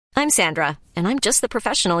I'm Sandra, and I'm just the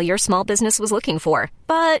professional your small business was looking for.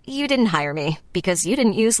 But you didn't hire me because you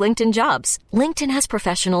didn't use LinkedIn Jobs. LinkedIn has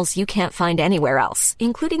professionals you can't find anywhere else,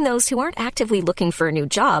 including those who aren't actively looking for a new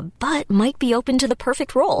job, but might be open to the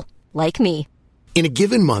perfect role, like me. In a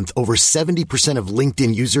given month, over 70% of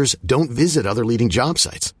LinkedIn users don't visit other leading job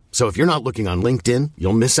sites. So if you're not looking on LinkedIn,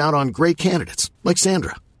 you'll miss out on great candidates like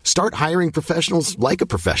Sandra. Start hiring professionals like a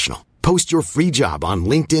professional. Post your free job on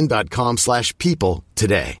linkedin.com/people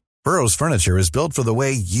today. Burrow's furniture is built for the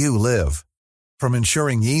way you live. From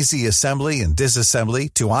ensuring easy assembly and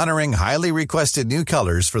disassembly to honoring highly requested new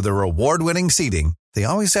colors for their award-winning seating, they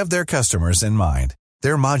always have their customers in mind.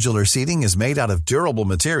 Their modular seating is made out of durable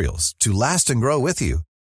materials to last and grow with you.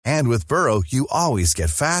 And with Burrow, you always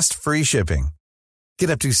get fast, free shipping.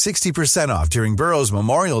 Get up to 60% off during Burrow's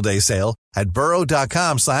Memorial Day sale at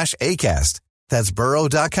burrow.com/ACAST. That's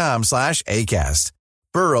burrow.com/ACAST.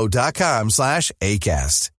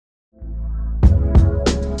 burrow.com/ACAST.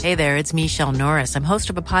 Hey there, it's Michelle Norris. I'm host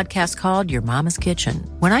of a podcast called Your Mama's Kitchen.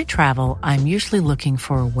 When I travel, I'm usually looking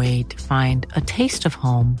for a way to find a taste of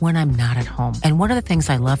home when I'm not at home. And one of the things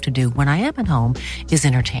I love to do when I am at home is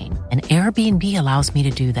entertain. And Airbnb allows me to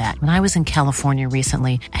do that. When I was in California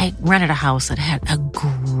recently, I rented a house that had a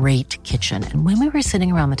great kitchen. And when we were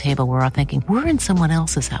sitting around the table, we were all thinking, we're in someone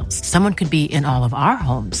else's house. Someone could be in all of our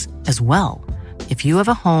homes as well. If you have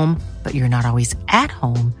a home, but you're not always at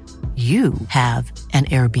home, you have an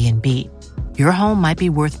Airbnb. Your home might be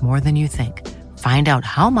worth more than you think. Find out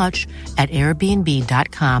how much at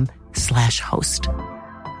airbnb.com/host.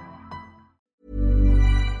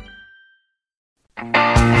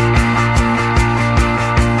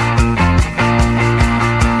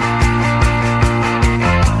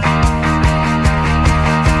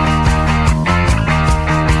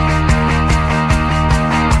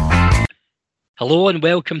 Hello and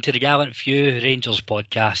welcome to the Gallant Few Rangers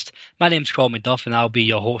podcast. My name's Colin McDuff and I'll be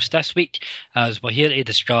your host this week as we're here to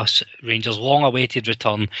discuss Rangers' long-awaited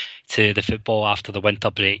return to the football after the winter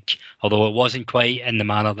break, although it wasn't quite in the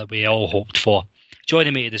manner that we all hoped for.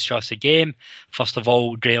 Joining me to discuss the game, first of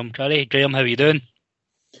all, Graham Curry. Graham, how are you doing?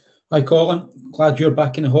 Hi Colin, glad you're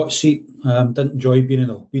back in the hot seat. Didn't enjoy being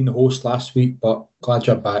the host last week, but glad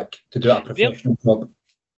you're back to do a professional job.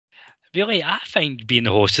 Really, I find being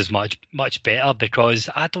the host is much better because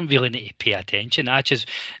I don't really need to pay attention. I just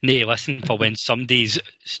need to listen for when somebody's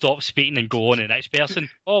stopped speaking and go on to the next person.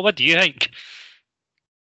 Oh, what do you think?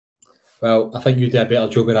 Well, I think you do a better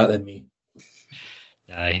job of that than me.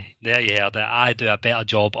 Aye, there you heard it. I do a better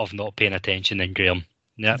job of not paying attention than Graham.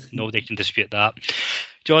 Yep, nobody can dispute that.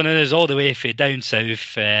 Joining us all the way from down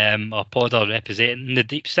south, our podder representing the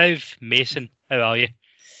deep south, Mason. How are you?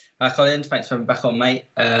 Hi Colin, thanks for having me back on, mate.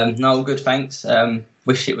 No, all good, thanks.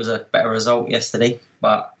 Wish it was a better result yesterday,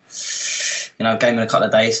 but game in a couple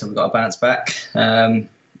of days, so we've got to bounce back. Looking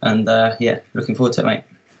forward to it, mate.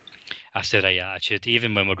 That's the right attitude.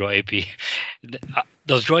 Even when we're going to be,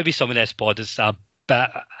 there's going to be some of this pod that's a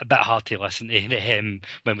bit hard to listen to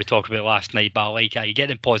when we talk about last night, but I like it. You get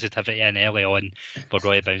the positivity in early on, we're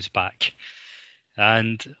going to bounce back.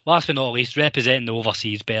 And last but not least, representing the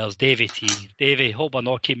overseas Bears, Davey T. Davey, hope I'm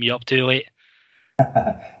not keeping you up too late.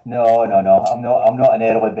 No. I'm not an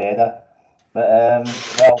early bedder. But I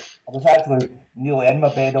was actually nearly in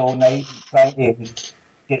my bed all night trying to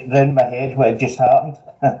get round my head what had just happened.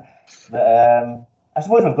 But I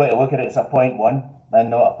suppose we've got to look at it as a point won and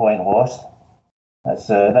not a point lost. That's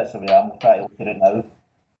the way I'm trying to look at it now.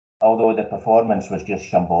 Although the performance was just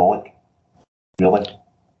shambolic, really.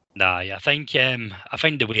 Nah, I think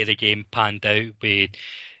the way the game panned out, it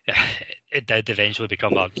did eventually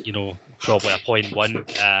become probably a point one,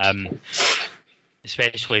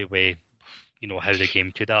 especially with how the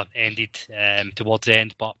game could have ended towards the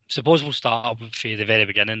end. But suppose we'll start from the very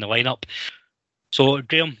beginning, the lineup. So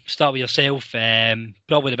Graham, start with yourself.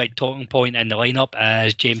 Probably the big talking point in the lineup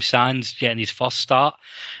is James Sands getting his first start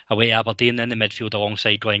away at Aberdeen in the midfield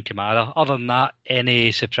alongside Glenn Kamara. Other than that,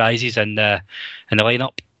 any surprises in the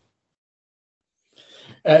lineup?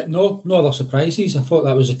 No other surprises. I thought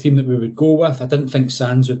that was a team that we would go with. I didn't think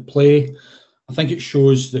Sands would play. I think it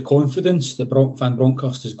shows the confidence that Van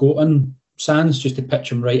Bronckhorst has got in Sands just to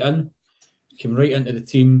pitch him right in. Came right into the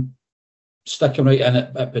team, stick him right in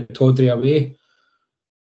at Pittodrie away.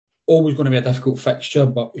 Always going to be a difficult fixture,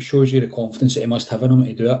 but it shows you the confidence that he must have in him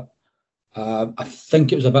to do it. I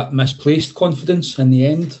think it was a bit misplaced confidence in the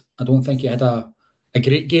end. I don't think he had a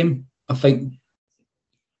great game. I think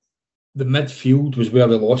the midfield was where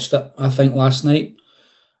we lost it, I think, last night.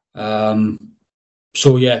 That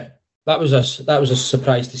was a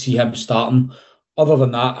surprise to see him starting. Other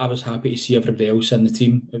than that, I was happy to see everybody else in the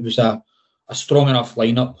team. It was a strong enough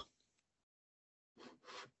lineup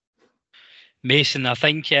Mason, I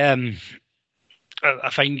think going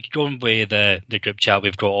with the group chat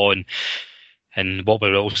we've got on and what we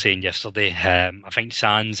were all saying yesterday, I think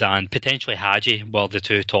Sands and potentially Hadji were the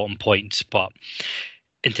two talking points. But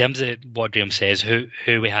in terms of what Graham says, who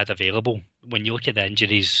we had available, when you look at the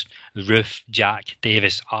injuries, Roof, Jack,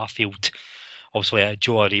 Davis, Arfield, obviously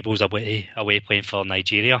Joe Aribo's away playing for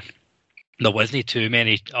Nigeria. There wasn't too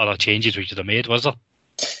many other changes we could have made, was there?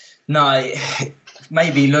 No,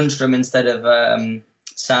 maybe Lundstrom instead of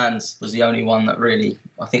Sands was the only one that really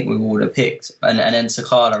I think we would have picked, and then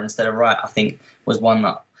Sakala instead of Wright I think was one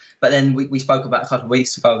that. But then we spoke about a couple of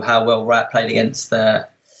weeks ago how well Wright played against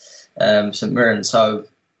St Mirren, so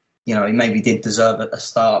he maybe did deserve a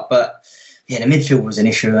start. But yeah, the midfield was an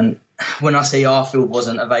issue, and when I see Arfield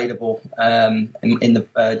wasn't available in the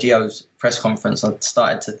Gio's press conference, I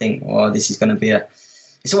started to think, well, this is going to be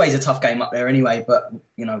it's always a tough game up there anyway. But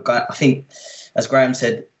I think, as Graham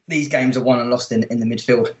said, these games are won and lost in the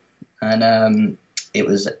midfield, and it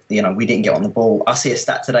was we didn't get on the ball. I see a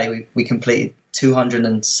stat today: we completed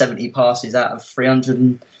 270 passes out of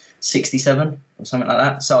 367 or something like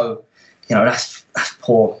that. So that's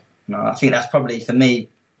poor. I think that's probably for me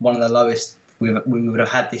one of the lowest we would have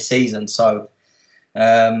had this season. So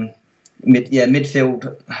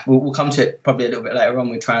midfield. We'll come to it probably a little bit later on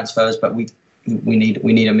with transfers, but we need a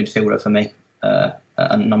midfielder for me, a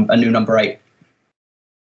new number 8.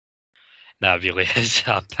 That really is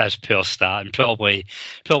a poor start, and probably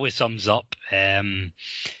sums up, that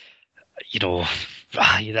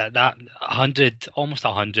 100, almost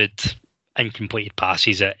 100 incompleted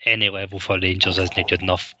passes at any level for Rangers isn't good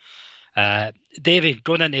enough. Davey,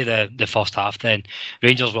 going into the first half then,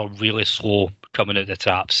 Rangers were really slow coming out the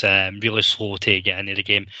traps, really slow to get into the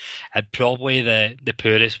game. And probably the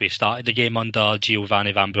poorest we started the game under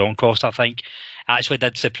Giovanni Van Bronckhorst, I think. Actually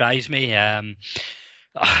did surprise me.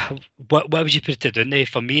 What would you put it down there?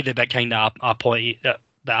 For me, the big kind of a point that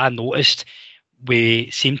I noticed,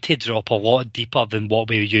 we seemed to drop a lot deeper than what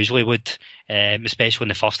we usually would, especially in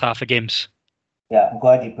the first half of games. Yeah, I'm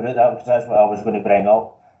glad you put it that, because that's what I was going to bring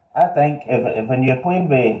up. I think if when you're playing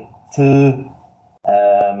with two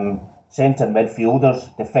centre midfielders,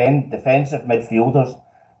 defensive midfielders,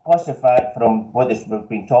 plus the fact from what we've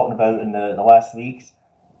been talking about in the last weeks,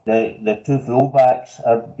 the two fullbacks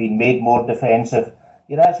are being made more defensive.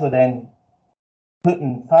 You're actually then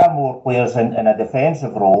putting far more players in a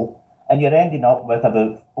defensive role, and you're ending up with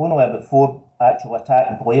only about 4 actual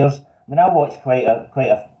attacking players. I mean, I watched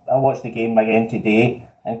I watched the game again today,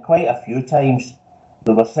 and quite a few times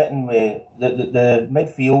we were sitting with the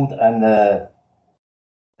midfield and the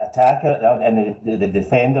attacker and the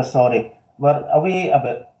defender, were away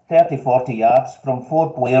about 30-40 yards from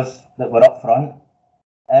 4 players that were up front,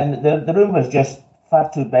 and the room was just far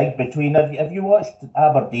too big between. If you watched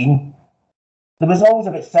Aberdeen, there was always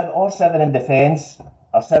about 7 in defence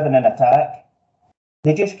or 7 in attack.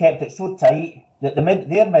 They just kept it so tight that their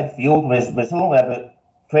midfield was only about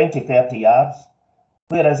 20-30 yards,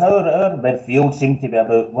 whereas our midfield seemed to be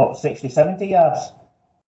about 60-70 yards.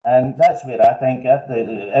 And that's where I think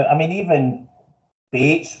even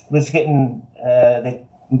Bates was getting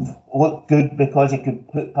looked good because he could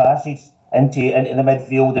put passes into the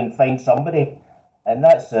midfield and find somebody. And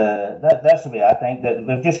that's the way I think that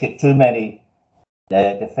we've just got too many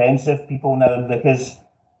defensive people now, because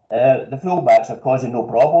the fullbacks are causing no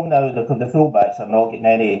problem now. The fullbacks are not getting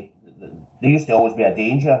any. There used to always be a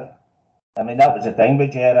danger. I mean, that was the thing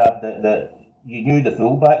with Gerrard, that you knew the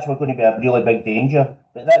fullbacks were going to be a really big danger,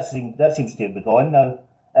 but that seems to be gone now.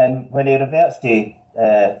 And when he reverts to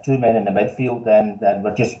 2 men in the midfield, then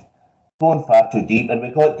we're just going far too deep, and we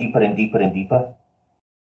got deeper and deeper and deeper.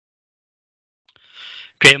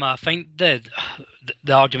 Graham, I think the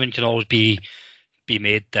argument can always be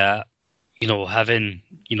made that having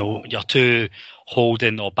your two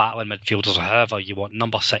holding or battling midfielders, or however you want,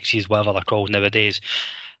 number 6s, whatever they're called nowadays,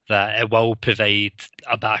 that it will provide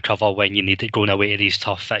a bit of cover when you need it going away to these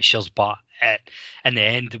tough fixtures. But in the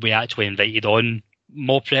end, we actually invited on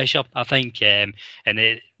more pressure, I think, and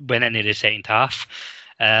it went into the second half.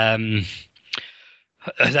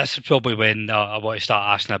 That's probably when I want to start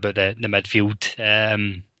asking about the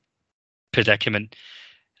midfield predicament.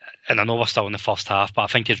 And I know we're still in the first half, but I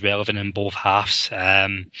think it's relevant in both halves.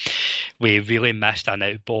 We really missed an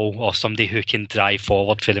out ball or somebody who can drive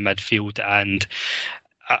forward for the midfield. And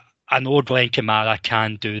I know Glenn Kamara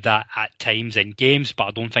can do that at times in games, but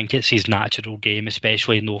I don't think it's his natural game,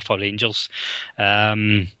 especially for Rangers.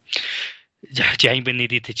 Do you think we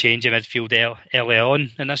needed to change the midfield early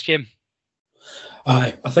on in this game?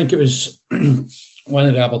 I think it was one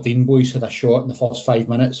of the Aberdeen boys had a shot in the first 10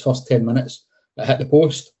 minutes that hit the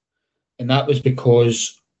post. and that was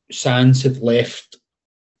because Sands had left.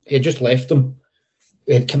 He had just left them.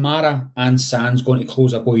 We had Kamara and Sands going to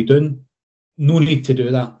close a boy down. No need to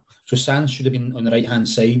do that. So Sands should have been on the right-hand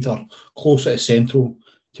side or closer to central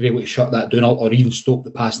to be able to shut that down or even stop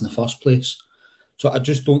the pass in the first place. So I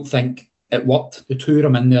just don't think it worked. The two of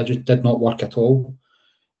them in there just did not work at all.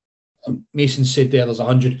 Mason said there's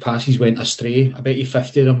 100 passes went astray. I bet you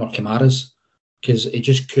 50 of them were Kamara's because he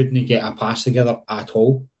just couldn't get a pass together at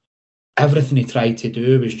all. Everything he tried to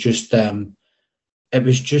do was just it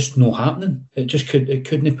was just not happening. It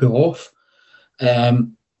couldn't pull off.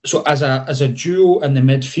 So as a duo in the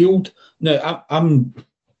midfield, now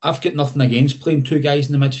I've got nothing against playing two guys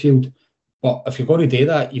in the midfield, but if you're going to do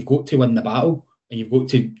that, you've got to win the battle and you've got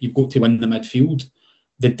to win the midfield.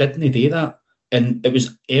 They didn't do that, and it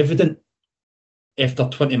was evident after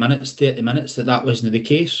 20 minutes, 30 minutes that wasn't the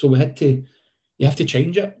case. So you have to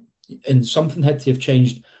change it, and something had to have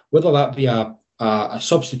changed, whether that be a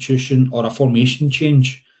substitution or a formation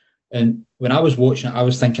change. And when I was watching it, I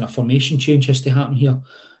was thinking a formation change has to happen here.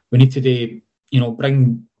 We need to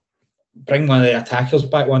bring one of the attackers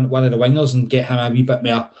back, one of the wingers, and get him a wee bit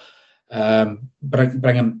more.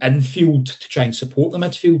 Bring him infield to try and support the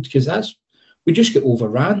midfield, because we just get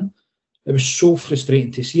overran. It was so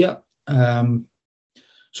frustrating to see it. For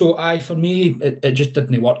me, it just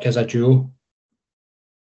didn't work as a duo.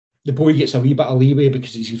 The boy gets a wee bit of leeway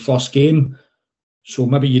because it's his first game. So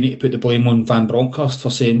maybe you need to put the blame on Van Bronckhorst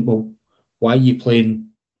for saying, well, why are you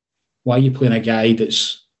playing a guy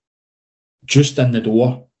that's just in the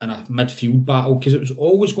door in a midfield battle? Because it was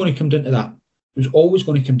always going to come down to that. It was always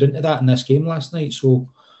going to come down to that in this game last night. So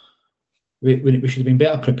we should have been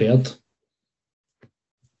better prepared.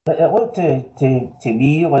 But it looked to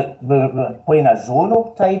me like we were playing a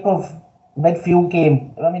zonal type of midfield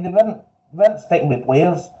game. I mean, they weren't sticking with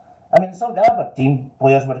players. I mean, some of the Aberdeen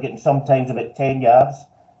players were getting sometimes about 10 yards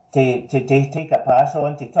to take a pass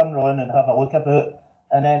on, to turn around and have a look about,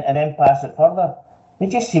 and then pass it further. They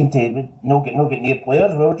just seemed to not get near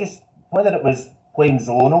players. We were just, whether it was playing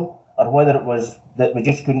zonal or whether it was that we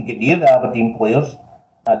just couldn't get near the Aberdeen players,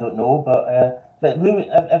 I don't know. But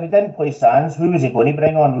if he didn't play Sands, who was he going to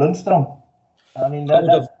bring on? Lundstrom? I mean,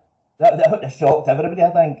 that would have shocked everybody,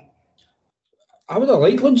 I think. I would have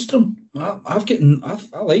liked Lundstrom. I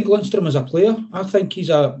like Lundstrom as a player. I think he's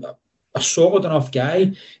a solid enough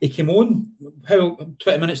guy. He came on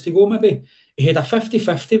 20 minutes to go maybe. He had a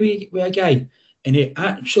 50-50 with a guy, and he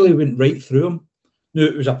actually went right through him. Now,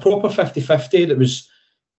 it was a proper 50-50. That was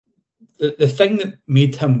the thing that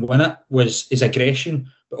made him win it was his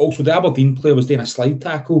aggression, but also the Aberdeen player was doing a slide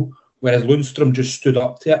tackle, whereas Lundstrom just stood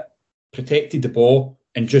up to it, protected the ball,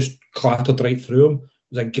 and just clattered right through him.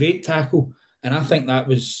 It was a great tackle. And I think that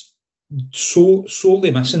was so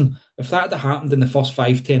sorely missing. If that had happened in the first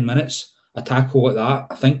 5-10 minutes, a tackle like that,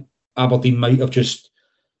 I think Aberdeen might have just,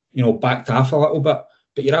 backed off a little bit.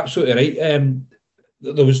 But you're absolutely right.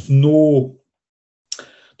 There was no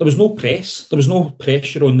press. There was no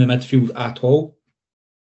pressure on the midfield at all.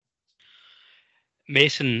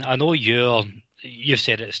 Mason, I know you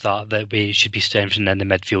said at the start that we should be strengthening in the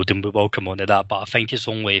midfield, and we will come on to that, but I think it's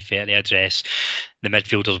only fair to address the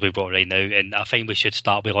midfielders we've got right now, and I think we should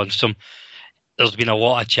start with Lundstrom. There's been a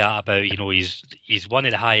lot of chat about, he's one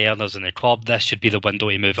of the high earners in the club. This should be the window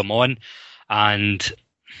to move him on. And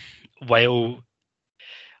while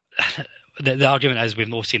the argument is we've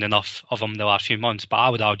not seen enough of him the last few months, but I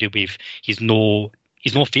would argue he's not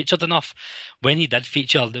featured enough. When he did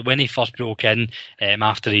feature, when he first broke in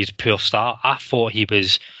after his poor start, I thought he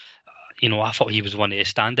was one of the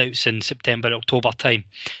standouts in September, October time.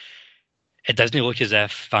 It doesn't look as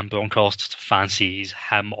if Van Bronckhorst fancies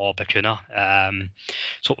him or Bacuna.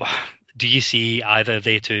 So do you see either of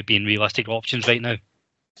they two being realistic options right now?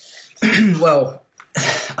 Well,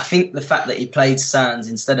 I think the fact that he played Sands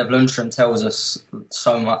instead of Lundstrom tells us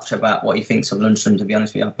so much about what he thinks of Lundstrom, to be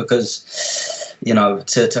honest with you, because,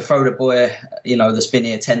 to throw the boy, that's been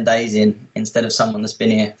here 10 days instead of someone that's been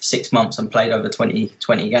here 6 months and played over 20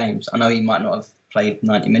 games. I know he might not have played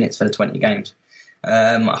 90 minutes for the 20 games.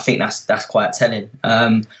 I think that's quite telling.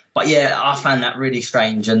 But yeah, I found that really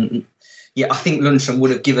strange. And yeah, I think Lundstrom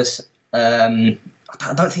would have given us, I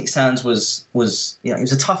don't think Sands was it was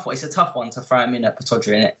a tough one. It's a tough one to throw him in at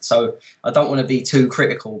Pittodrie in it. So I don't want to be too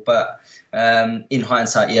critical, but in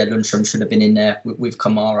hindsight, yeah, Lundstrom should have been in there with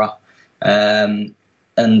Kamara. And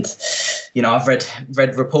I've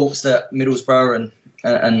read reports that Middlesbrough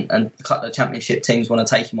and a couple of Championship teams want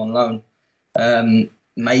to take him on loan.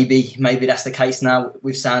 Maybe that's the case now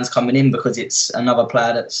with Sands coming in, because it's another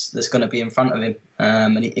player that's going to be in front of him.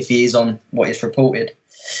 And if he is on what is reported,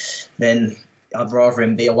 then I'd rather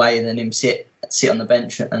him be away than him sit on the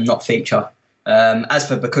bench and not feature. As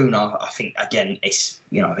for Bacuna, I think again he's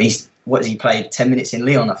what has he played 10 minutes in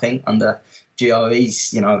Lyon, I think, under Gio.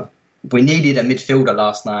 He's we needed a midfielder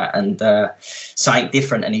last night and something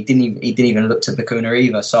different, and he didn't even look to Bacuna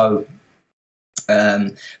either. So,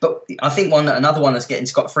 but I think another one that's getting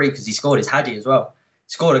scot free because he scored is Hadji as well.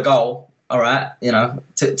 Scored a goal. All right,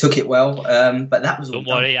 took it well, but that was. Don't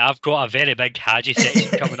worry, I've got a very big Hadji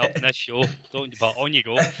section coming up in this show. But on you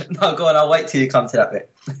go. No, go on. I'll wait till you come to that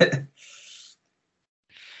bit.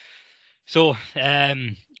 So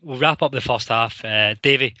we'll wrap up the first half.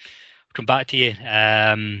 Davey, I'll come back to you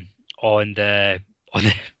on the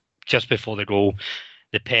just before the goal,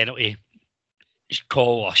 the penalty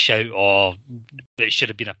call or shout, or it should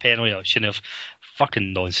have been a penalty or it shouldn't have.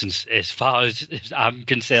 Fucking nonsense as far as I'm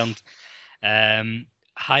concerned.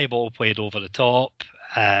 High ball played over the top.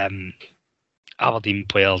 Aberdeen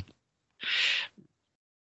player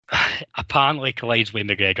apparently collides with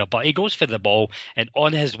McGregor, but he goes for the ball, and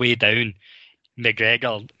on his way down,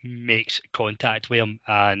 McGregor makes contact with him,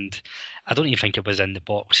 and I don't even think it was in the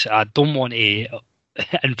box. I don't want to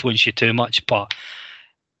influence you too much, but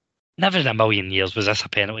never in a million years was this a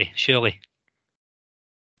penalty, surely.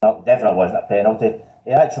 No, definitely wasn't a penalty.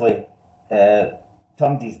 He actually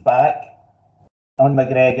turned his back on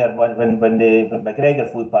McGregor when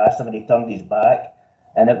McGregor flew past him and he turned his back,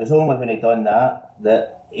 and it was only when he done that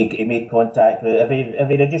he made contact with. If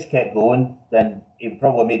he had just kept going, then he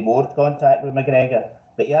probably made more contact with McGregor.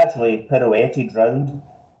 But he actually pirouetted round,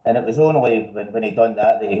 and it was only when he done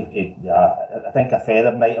that I think a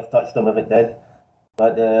feather might have touched him if it did.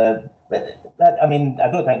 But that, I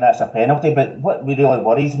don't think that's a penalty. But what really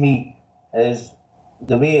worries me is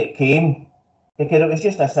the way it came, because it was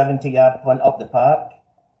just a 70-yard punt up the park.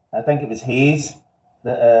 I think it was Hayes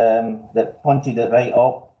that punted it right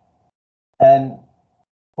up, and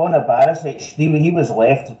Conor Barisic, he was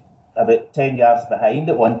left about 10 yards behind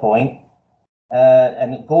at one point,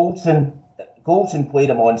 and Goldson played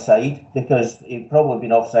him onside because he'd probably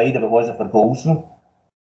been offside if it wasn't for Goldson.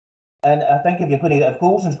 And I think if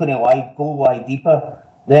Goldson's going to go wide deeper,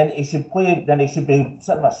 then he should be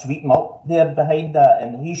sort of a sweep him up there behind that,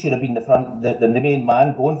 and he should have been the main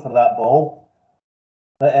man going for that ball.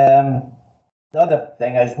 But the other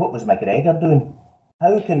thing is, what was McGregor doing?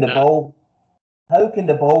 How can the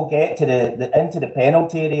ball get to into the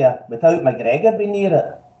penalty area without McGregor being near it?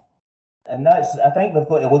 And I think we've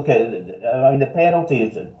got to look at. The penalty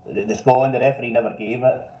is gone. The referee never gave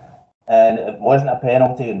it, and it wasn't a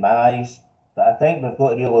penalty in my eyes. But I think we've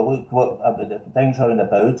got to really look what the things around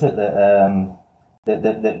about it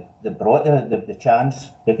that brought the chance,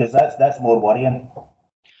 because that's more worrying.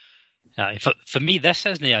 For me, this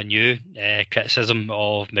isn't a new criticism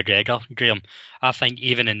of McGregor, Graham. I think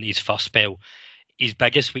even in his first spell, his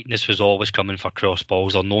biggest weakness was always coming for cross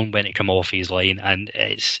balls or knowing when to come off his line, and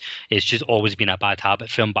it's just always been a bad habit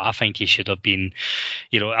for him. But I think he should have been,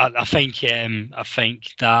 I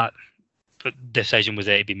think that decision was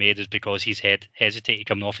there to be made is because he's hesitated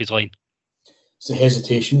coming off his line. It's the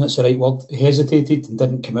hesitation, that's the right word. He hesitated and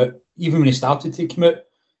didn't come out. Even when he started to come out,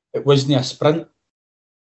 it wasn't a sprint.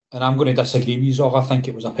 And I'm going to disagree with you all. I think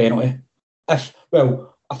it was a penalty. I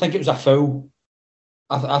think it was a foul.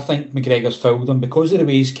 I think McGregor's fouled him because of the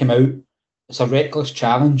way he's come out. It's a reckless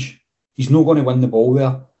challenge. He's not going to win the ball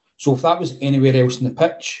there. So if that was anywhere else in the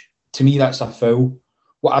pitch, to me that's a foul.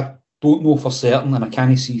 What I don't know for certain, and I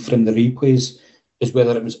can't see from the replays, is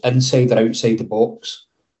whether it was inside or outside the box.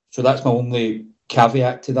 So that's my only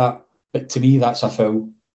caveat to that. But to me, that's a foul.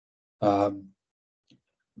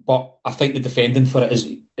 But I think the defending for it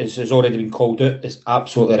has already been called out. It's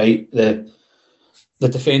absolutely right. The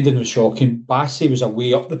defending was shocking. Bassey was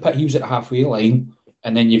away up the pit. He was at the halfway line.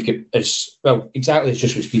 And then you've got, exactly as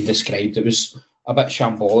just what's been described. It was a bit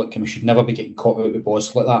shambolic, and we should never be getting caught out with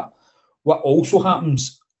balls like that. What also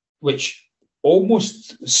happens, which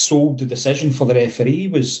almost sold the decision for the referee,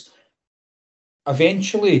 was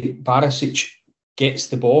eventually Barisic gets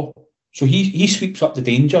the ball. So he sweeps up the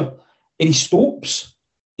danger and he stops.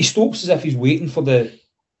 He stops as if he's waiting for the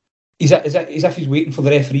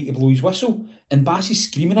referee to blow his whistle. And Bassey's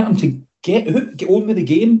screaming at him to get out, get on with the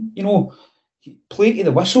game, play to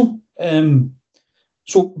the whistle.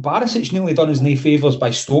 So Barisic nearly done us no favours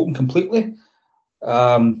by stopping completely.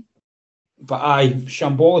 But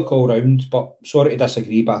shambolic all round. But sorry to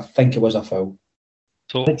disagree, but I think it was a foul.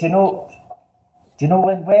 But do you know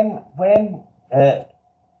when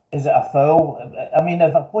is it a foul? I mean,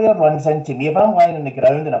 if a player runs into me, if I'm lying on the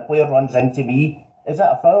ground and a player runs into me, is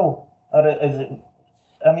that a foul? Or is it?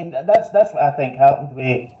 I mean, that's what I think happened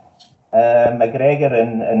with McGregor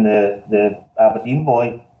and the Aberdeen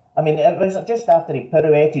boy. I mean, it was just after he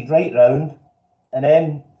pirouetted right round and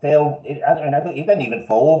then fell. He didn't even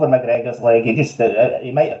fall over McGregor's leg.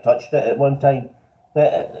 He might have touched it at one time.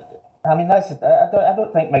 But I mean, I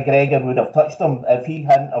don't think McGregor would have touched him if he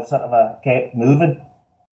hadn't have sort of kept moving.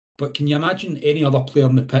 But can you imagine any other player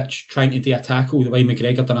on the pitch trying to do a tackle the way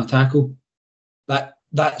McGregor done a tackle?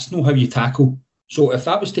 That's not how you tackle. So if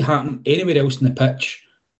that was to happen anywhere else in the pitch,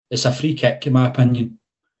 it's a free kick, in my opinion.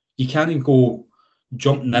 You can't even go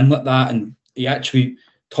jumping in like that, and he actually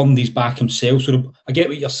turned his back himself. So I get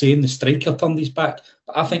what you're saying, the striker turned his back,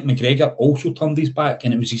 but I think McGregor also turned his back,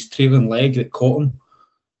 and it was his trailing leg that caught him.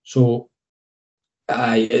 So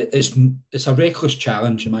it's a reckless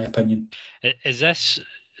challenge, in my opinion. Is this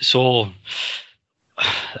so?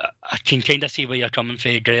 I can kind of see where you're coming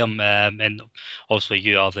from, Graham, and also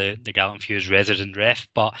you are the Gallant Few's resident ref,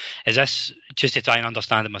 but is this, just to try and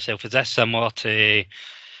understand it myself, is this similar to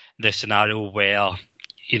the scenario where,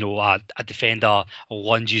 you know, a defender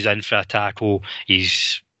lunges in for a tackle,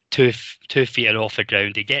 he's 2 feet off the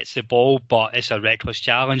ground, he gets the ball, but it's a reckless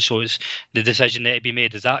challenge, so it's the decision that to be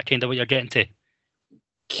made? Is that kind of what you're getting to?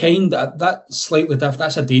 That's slightly different.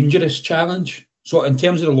 That's a dangerous challenge. So in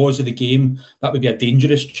terms of the laws of the game, that would be a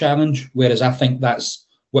dangerous challenge, whereas I think that's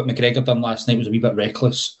what McGregor done last night was a wee bit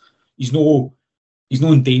reckless. He's no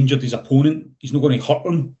endangered his opponent. He's not going to hurt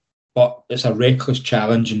him, but it's a reckless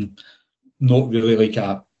challenge and not really like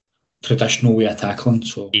a traditional way of tackling.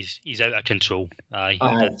 So he's out of control.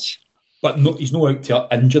 But no, he's not out to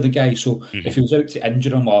injure the guy. So if he was out to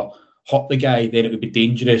injure him or hurt the guy, then it would be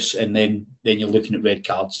dangerous, and then you're looking at red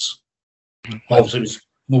cards. Obviously, it was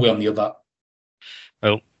nowhere near that.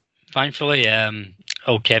 Well, thankfully,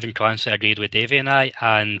 Kevin Clancy agreed with Davey and I,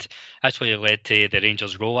 and that's what led to the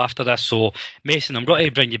Rangers' goal after this. So, Mason, I'm going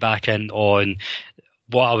to bring you back in on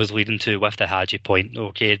what I was leading to with the Hadji point,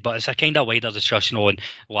 okay? But it's a kind of wider discussion on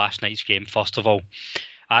last night's game, first of all.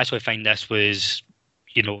 I actually find this was,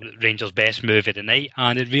 you know, Rangers' best move of the night,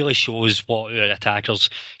 and it really shows what our attackers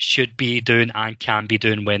should be doing and can be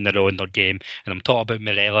doing when they're on their game. And I'm talking about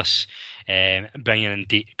Morelos coming in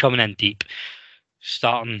deep,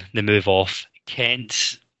 starting the move off.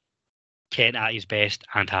 Kent at his best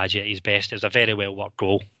and Hadji at his best. It was a very well worked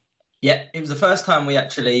goal. Yeah, it was the first time we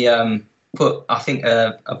actually put, I think,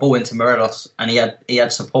 a ball into Morelos, and he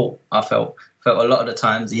had support. I felt a lot of the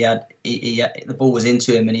times the ball was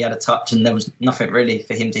into him and he had a touch, and there was nothing really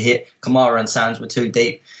for him to hit. Kamara and Sands were too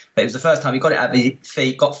deep, but it was the first time he got it at his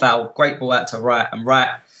feet, got fouled. Great ball out to Wright, and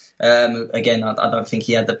Wright, again, I don't think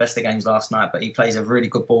he had the best of games last night, but he plays a really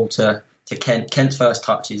good ball to Kent. Kent's first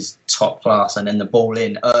touch is top class, and then the ball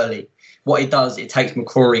in early. What he does, it takes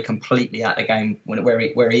McCrory completely out of the game where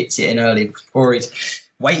he hits it in early. McCrory's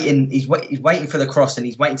waiting. He's waiting for the cross, and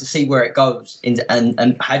he's waiting to see where it goes. And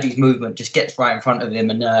Hadji's movement just gets right in front of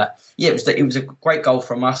him. And it was a great goal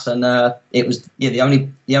from us. And it was the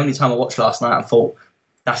only time I watched last night and thought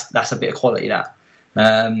that's a bit of quality, that.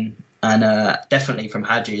 And definitely from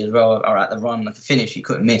Hadji as well. Or at the run, at the finish, he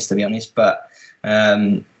couldn't miss, to be honest. But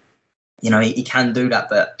he can do that,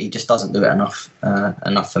 but he just doesn't do it enough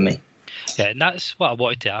for me. Yeah, and that's what I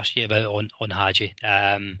wanted to ask you about on Hadji,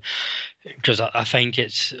 because I think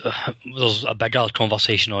there's a bigger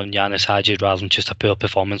conversation on Yanis Hadji rather than just a poor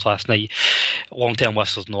performance last night. Long-term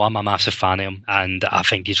listeners know I'm a massive fan of him, and I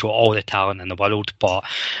think he's got all the talent in the world, but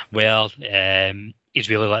he's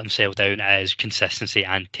really let himself down as consistency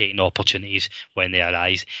and taking opportunities when they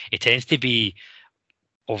arise. It tends to be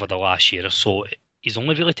over the last year or so, he's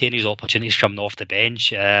only really taking his opportunities coming off the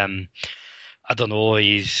bench. I don't know,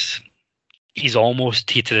 he's almost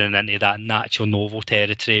teetering into that Nacho Novo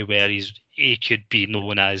territory where he could be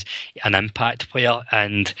known as an impact player,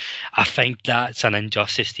 and I think that's an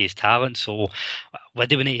injustice to his talent. So what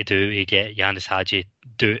do we need to do to get Yanis Hadji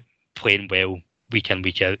playing well week in,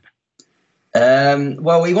 week out?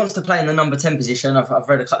 Well, he wants to play in the number 10 position. I've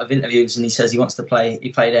read a couple of interviews and he says he wants to play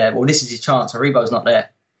there. Well, this is his chance. Aribo's not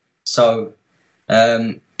there. So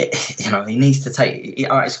he needs to take. He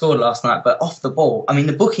scored last night, but off the ball. I mean,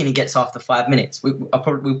 the booking he gets after 5 minutes. We'll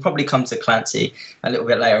probably come to Clancy a little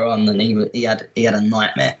bit later on, and he had a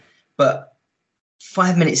nightmare. But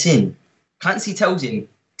 5 minutes in, Clancy tells him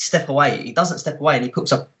step away. He doesn't step away, and he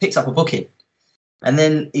picks up a booking, and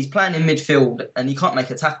then he's playing in midfield, and he can't make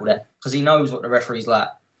a tackle there because he knows what the referee's like.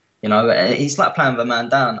 It's like playing with a man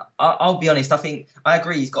down. I'll be honest. I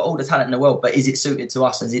agree. He's got all the talent in the world, but is it suited to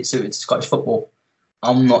us? Is it suited to Scottish football?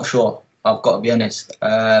 I'm not sure. I've got to be honest.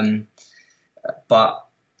 But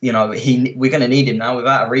we're going to need him now.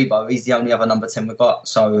 Without Aribo, he's the only other number 10 we've got.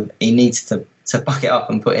 So he needs to buck it up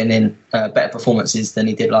and put in better performances than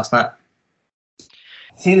he did last night.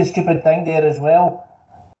 see the stupid thing there as well?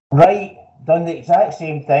 Wright done the exact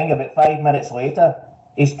same thing about 5 minutes later.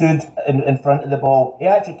 He stood in front of the ball. He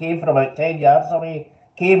actually came from about 10 yards away,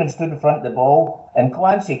 came and stood in front of the ball, and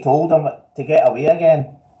Clancy told him to get away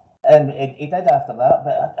again. And he did after that.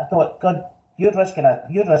 But I thought, God, you're risking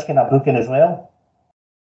a booking as well.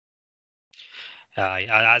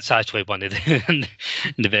 That's actually one of the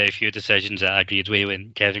very few decisions that I agreed with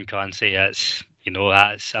when Kevin Clancy. I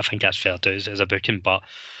think that's fair to as a booking. But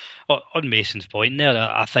on Mason's point there,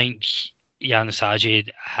 I think Yanis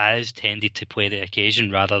Hadji has tended to play the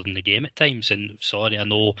occasion rather than the game at times. And sorry, I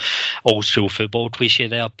know old school football cliche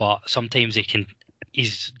there, but sometimes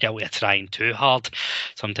he's guilty of trying too hard.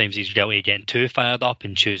 Sometimes he's guilty of getting too fired up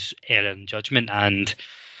and choose error in judgment. And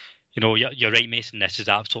you're right, Mason. This is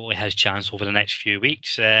absolutely his chance over the next few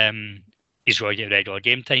weeks. He's going to get regular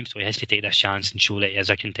game time, so he has to take this chance and show that he is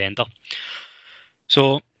a contender.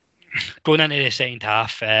 So, going into the second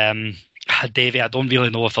half, Davey, I don't really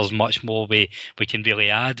know if there's much more we can really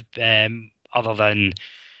add, other than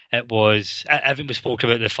everything we spoke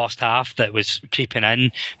about the first half that was creeping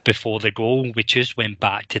in before the goal. We just went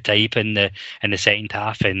back to type in the second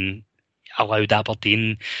half and allowed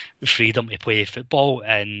Aberdeen freedom to play football,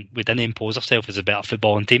 and we didn't impose ourselves as a better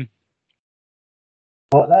footballing team.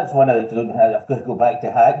 Well, that's one of the. I've got to go back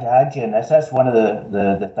to Hadji, and that's one of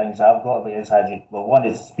the things I've got about Hadji. Well, one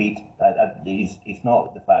is speed. He's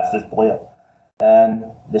not the fastest player, and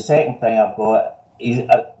the second thing I've got is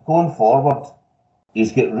going forward.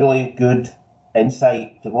 He's got really good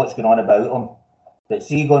insight to what's going on about him. But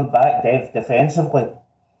see, going back defensively,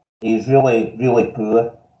 he's really, really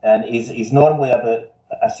poor. And he's normally about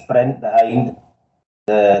a sprint behind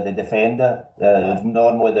the defender,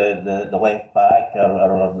 normally the left back,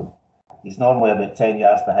 or he's normally about 10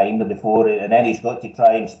 yards behind him before, and then he's got to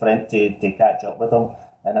try and sprint to catch up with him.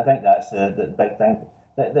 And I think that's the big thing.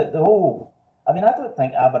 The whole, I mean, I don't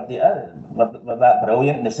think Aberdeen were that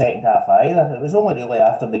brilliant in the second half either. It was only really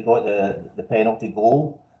after they got the penalty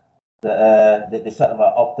goal that they sort of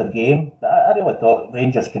upped their game. But I really thought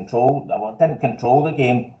Rangers didn't control the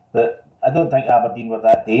game, but I don't think Aberdeen were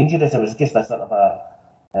that dangerous. It was just a sort of a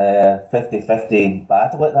 50-50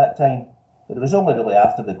 battle at that time. But it was only really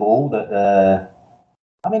after the goal that,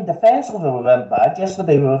 defensively we weren't bad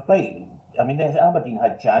yesterday. We were Aberdeen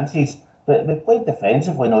had chances, but we played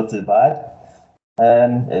defensively not too bad.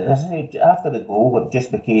 And after the goal, it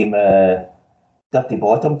just became dirty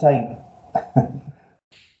bottom time.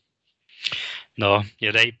 No,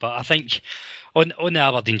 you're right. But I think on the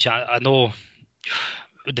Aberdeen chat, I know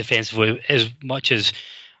defensively, as much as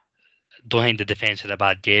don't think the defence had a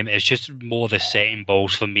bad game, it's just more the setting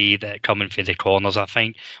balls for me that coming through the corners. I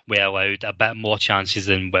think we allowed a bit more chances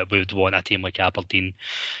than what we would want a team like Aberdeen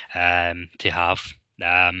to have.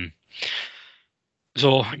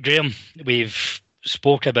 So, Graham, we've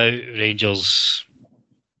spoke about Rangers,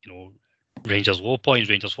 Rangers low points,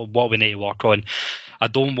 Rangers what we need to work on. I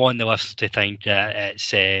don't want the listeners to think that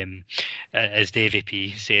it's, as Davey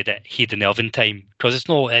P said, it heat and oven time, because it's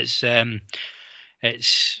not. It's out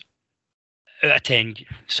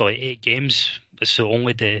of 8 games. So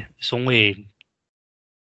only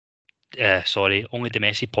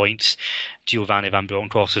domestic points Giovanni Van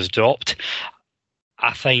Bronckhorst has dropped.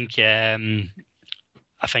 I think if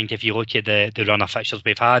you look at the run of fixtures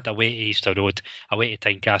we've had, away to Easter Road, away to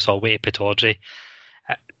Tynecastle, away to Pittodrie,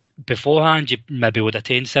 beforehand you maybe would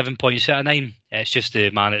attain 7 points out of 9. It's just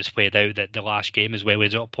the manner it's played out that the last game is where we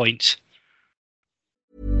drop points.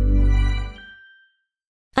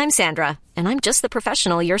 I'm Sandra, and I'm just the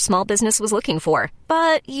professional your small business was looking for.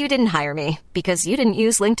 But you didn't hire me because you didn't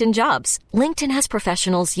use LinkedIn Jobs. LinkedIn has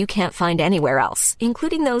professionals you can't find anywhere else,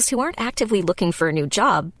 including those who aren't actively looking for a new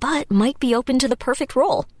job, but might be open to the perfect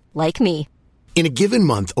role, like me. In a given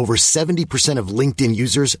month, over 70% of LinkedIn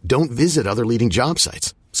users don't visit other leading job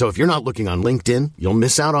sites. So if you're not looking on LinkedIn, you'll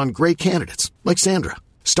miss out on great candidates like Sandra.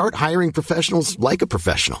 Start hiring professionals like a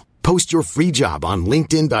professional. Post your free job on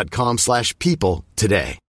linkedin.com/people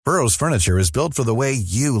today. Burrow's furniture is built for the way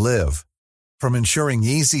you live. From ensuring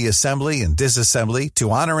easy assembly and disassembly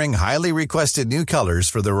to honoring highly requested new colors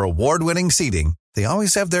for their award-winning seating, they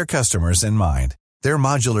always have their customers in mind. Their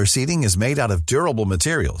modular seating is made out of durable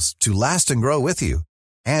materials to last and grow with you.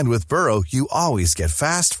 And with Burrow, you always get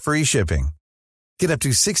fast, free shipping. Get up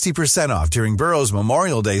to 60% off during Burrow's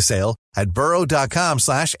Memorial Day sale at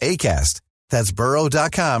burrow.com/ACAST. That's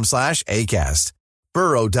burrow.com/ACAST.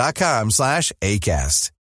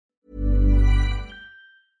 burrow.com/ACAST.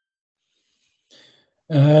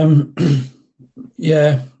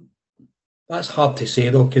 Yeah, that's hard to say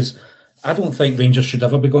though, because I don't think Rangers should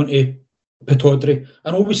ever be going to Pittodrie.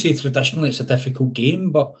 I know we say traditionally it's a difficult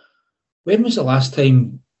game, but when was the last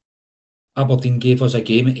time Aberdeen gave us a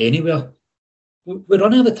game anywhere? We're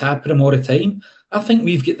running the tap of them all the time. I think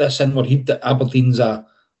we've got this in our head that Aberdeen's a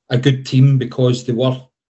good team because they were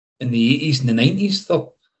in the 80s and the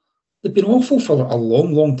 90s. They've been awful for a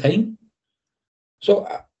long, long time. So,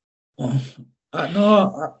 I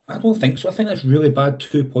don't think so. I think that's really bad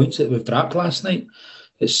 2 points that we've dropped last night.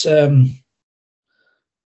 It's, I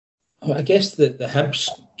guess the Hibs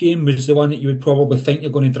game was the one that you would probably think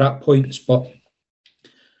you're going to drop points, but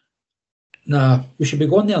nah, we should be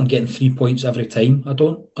going there and getting 3 points every time. I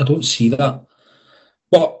don't see that.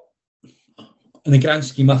 But in the grand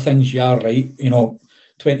scheme of things, you are right.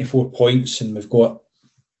 24 points and we've got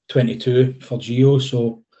 22 for Gio,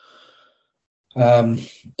 so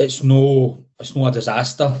it's no a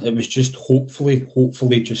disaster. It was just hopefully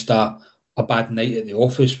just a bad night at the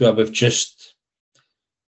office where we've just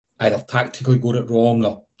either tactically got it wrong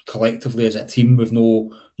or collectively as a team we've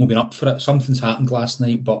no been up for it. Something's happened last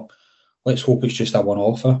night, but let's hope it's just a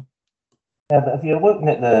one-offer. Yeah, but if you're looking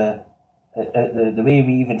at the way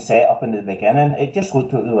we even set up in the beginning, it just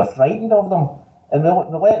looked like we were frightened of them, and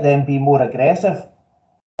we let them be more aggressive.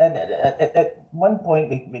 And at one point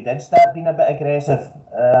we did start being a bit aggressive.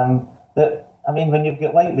 But I mean, when you've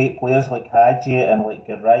got lightweight players like Hadji and like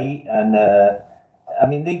Wright, and I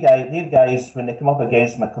mean, these guys when they come up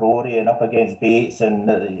against McCrory and up against Bates, and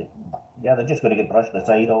they're just going to get brushed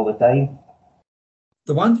aside all the time.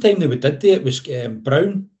 The one time that we did do it was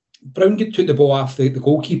Brown. Brown took the ball off the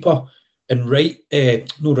goalkeeper, and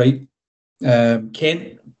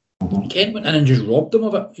Kent went in and just robbed them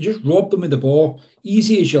of it. He just robbed them of the ball,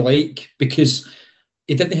 easy as you like, because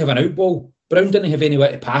he didn't have an out ball. Brown didn't have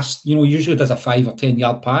anywhere to pass. He usually does a 5 or 10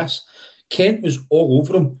 yard pass. Kent was all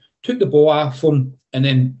over him, took the ball off him, and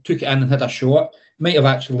then took it in and had a shot. Might have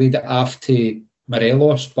actually laid it off to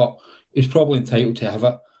Morelos, but he's probably entitled to have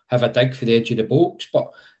a dig for the edge of the box.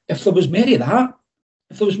 But if there was more of that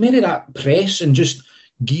press and just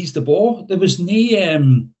geese the ball, there was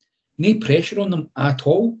no pressure on them at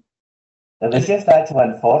all. It was just actually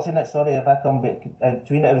unfortunate, sorry if I come back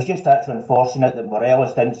between it was just actually unfortunate that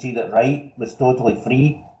Morelos didn't see that Wright was totally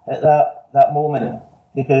free at that moment,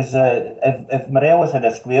 because if Morelos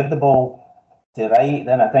had squared the ball to Wright,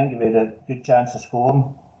 then I think we had a good chance of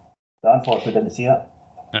scoring, but unfortunately didn't see it.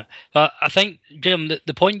 But I think, Graham,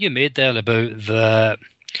 the point you made there about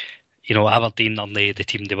Aberdeen are the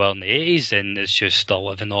team they were in the 80s, and it's just still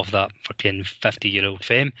living off that fucking 50-year-old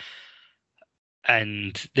fame.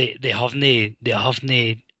 And they haven't been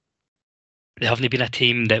a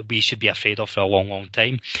team that we should be afraid of for a long, long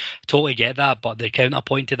time. Totally get that, but the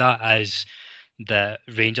counterpoint to that is the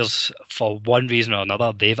Rangers, for one reason or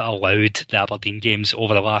another, they've allowed the Aberdeen games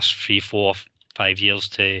over the last 3, 4, 5 years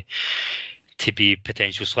to be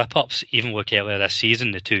potential slip-ups. Even look earlier this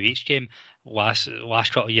season, the 2 each game. Last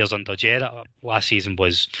couple of years under Gerrard, last season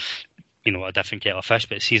was a different kettle of fish,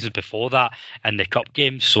 but seasons before that in the cup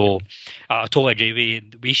games. So I totally agree.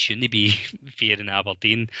 We shouldn't be fearing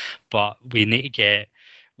Aberdeen, but we need to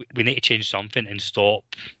change something and stop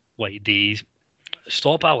allowing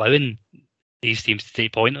these teams to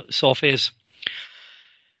take points off us.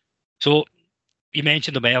 So you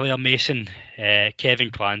mentioned them earlier, Mason,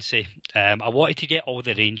 Kevin Clancy. I wanted to get all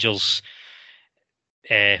the Rangers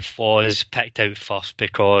flaws picked out first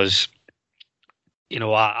because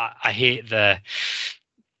I hate the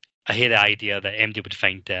idea that MD would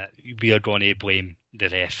think that we are going to blame the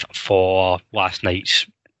ref for last night's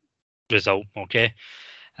result. Okay,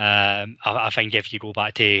 I think if you go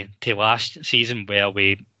back to last season where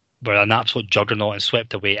we were an absolute juggernaut and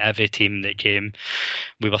swept away every team that came,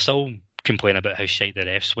 we were still complaining about how shite the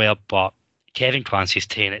refs were. But Kevin Clancy's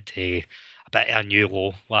taking it to a bit of a new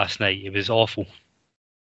low last night. It was awful.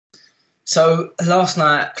 So last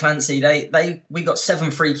night, Clancy, we got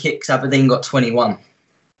 7 free kicks. Aberdeen got 21.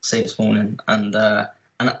 See this morning, and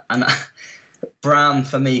Brown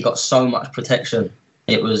for me got so much protection.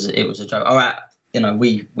 It was a joke. All right,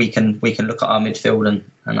 we can look at our midfield and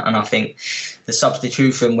I think the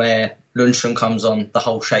substitution where Lundstrom comes on, the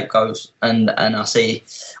whole shape goes. And I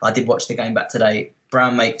did watch the game back today.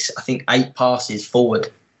 Brown makes I think 8 passes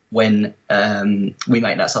forward when we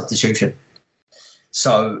make that substitution.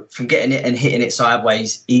 So from getting it and hitting it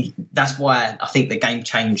sideways, that's why I think the game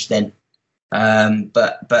changed then.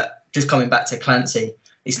 But just coming back to Clancy,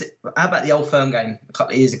 how about the Old Firm game a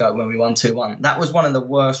couple of years ago when we won 2-1? That was one of the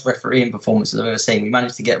worst refereeing performances I've ever seen. We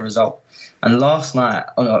managed to get a result. And last night,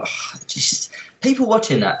 just people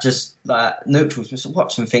watching that, just like neutrals, just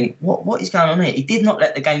watch and think, what is going on here? He did not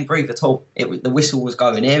let the game breathe at all. The whistle was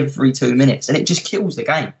going every 2 minutes, and it just kills the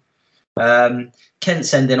game. Kent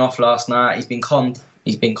sending off last night. He's been conned.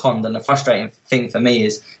 And the frustrating thing for me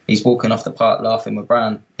is he's walking off the park laughing with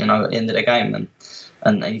Brown, at the end of the game,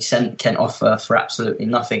 and he sent Kent off for absolutely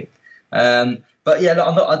nothing. But yeah,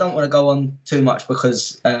 look, I don't want to go on too much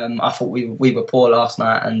because I thought we were poor last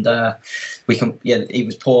night, and he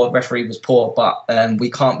was poor. Referee was poor, but we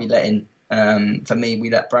can't be letting. For me, we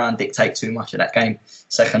let Brown dictate too much of that game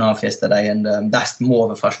second half yesterday, and that's more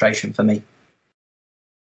of a frustration for me.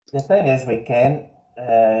 The thing is with Kent,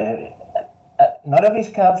 none of his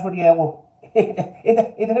cards were yellow. he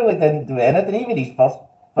really didn't do anything. Even his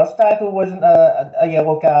first tackle wasn't a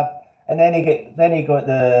yellow card, and then he got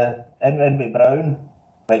the in with Brown,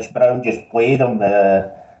 which Brown just played him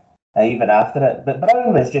even after it. But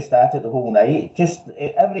Brown was just at it the whole night. Just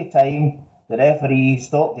every time the referee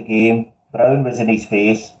stopped the game, Brown was in his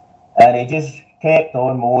face, and he just kept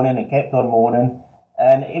on moaning.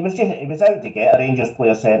 And he was out to get a Rangers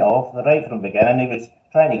player sent off right from the beginning. He was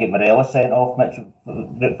trying to get Morelos sent off for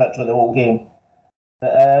the whole game.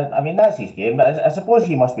 But, that's his game. But I suppose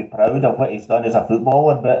he must be proud of what he's done as a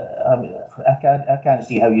footballer, but I can't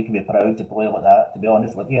see how you can be proud to play like that, to be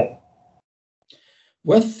honest with you.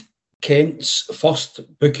 With Kent's first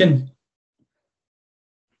booking,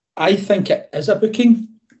 I think it is a booking,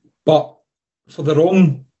 but for the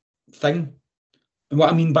wrong thing. And what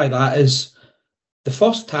I mean by that is the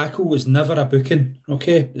first tackle was never a booking,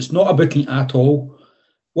 okay? It's not a booking at all.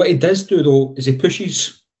 What he does do, though, is he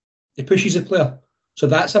pushes a player. So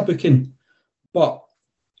that's a booking. But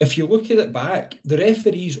if you look at it back, the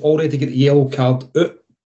referee's already got the yellow card out.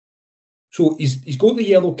 So he's got the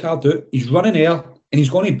yellow card out, he's running air, and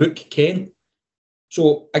he's going to book Kent.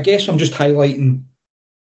 So I guess I'm just highlighting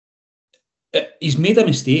he's made a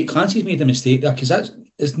mistake. Clancy's made a mistake there because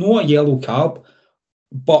it's not a yellow card,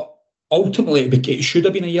 but ultimately it should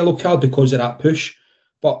have been a yellow card because of that push.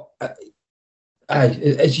 But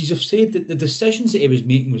as you have said, the decisions that he was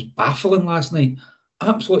making was baffling last night.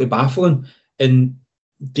 Absolutely baffling. And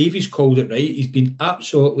Davies called it right. He's been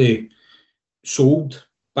absolutely sold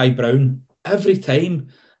by Brown. Every time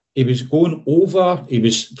he was going over, he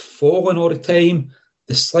was falling all the time.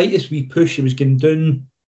 The slightest wee push, he was getting down.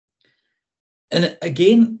 And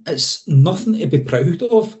again, it's nothing to be proud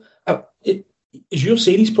of. As you're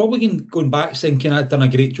saying, he's probably going back thinking I'd done a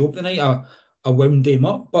great job tonight. I wound him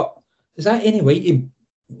up. But is that any way to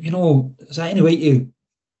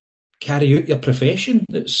carry out your profession?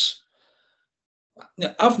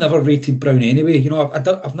 I've never rated Brown anyway.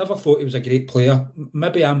 I've never thought he was a great player.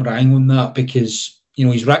 Maybe I'm wrong on that because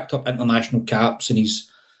he's racked up international caps and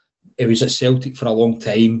he was at Celtic for a long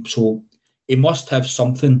time, so he must have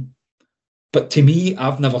something. But to me,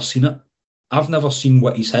 I've never seen it. I've never seen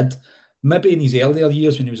what he's had. Maybe in his earlier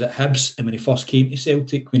years when he was at Hibs and when he first came to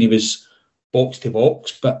Celtic, when he was box to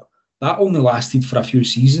box, but that only lasted for a few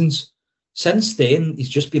seasons. Since then, he's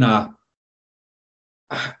just been a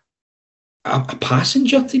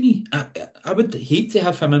passenger to me. I would hate to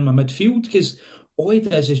have him in my midfield because all he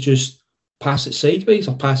does is just pass it sideways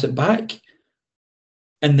or pass it back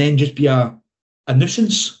and then just be a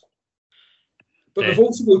nuisance. But we've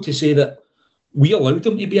also got to say that we allowed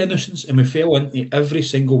him to be a nuisance and we fell into every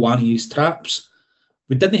single one of his traps.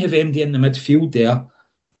 We didn't have MD in the midfield there.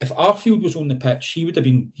 If Arfield was on the pitch, he would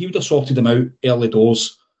have sorted him out early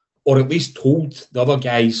doors, or at least told the other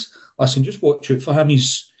guys, listen, just watch out for him.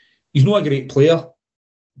 He's not a great player.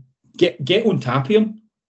 Get on top of him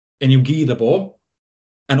and he'll give you the ball.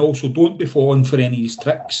 And also don't be falling for any of his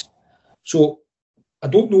tricks. So I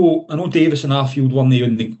don't know. I know Davis and Arfield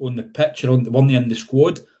weren't on the pitch or weren't in the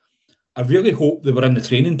squad. I really hope they were in the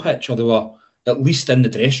training pitch or they were at least in the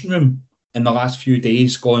dressing room in the last few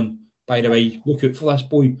days going, by the way, look out for this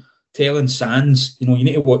boy. Telling Sands, you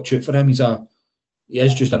need to watch out for him. He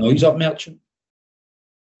is just a noise-up merchant.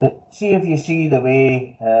 But see if you see the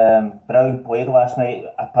way Brown played last night,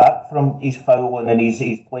 apart from his fouling and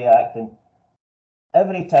his play acting,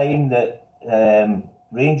 every time that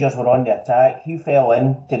Rangers were on the attack, he fell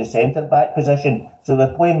into the centre-back position. So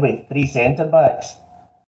they're playing with three centre-backs.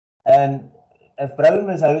 And if Brown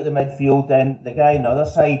was out of the midfield, then the guy on the other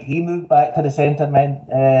side, he moved back to the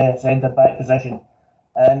centre-back position.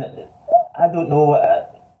 And I don't know,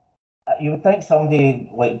 you would think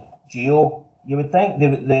somebody like Gio, you would think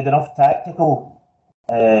they had enough tactical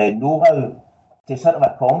know-how to sort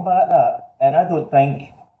of combat that. And I don't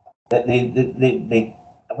think that they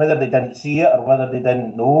whether they didn't see it or whether they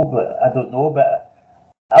didn't know, but I don't know. But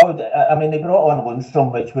they brought on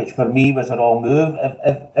Lundstrom, which for me was a wrong move.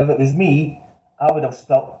 If it was me, I would have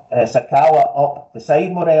stuck Sakala up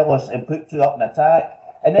beside Morelos and put two up in attack.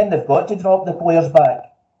 And then they've got to drop the players back.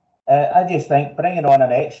 I just think bringing on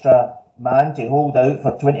an extra man to hold out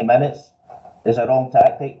for 20 minutes is a wrong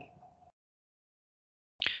tactic.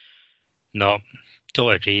 No,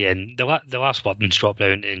 totally agree. And the last word in Scott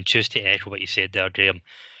Brown, and just to echo what you said there, Graham,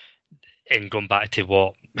 and going back to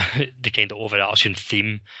what the kind of overarching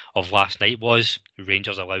theme of last night was,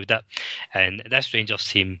 Rangers allowed it. And this Rangers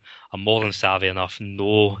team are more than savvy enough to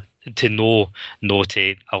know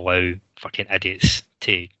to allow fucking idiots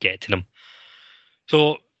to get to them.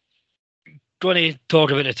 So, going to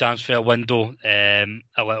talk about the transfer window a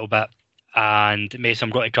little bit. And Mason,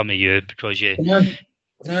 I'm going to come to you because you... Can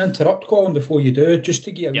I interrupt, Colin, before you do? Just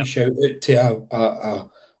to give a wee shout out to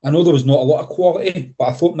I know there was not a lot of quality, but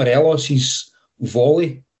I thought Morelos'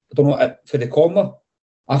 volley, I don't know, for the corner,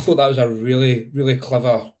 I thought that was a really, really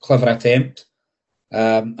clever attempt.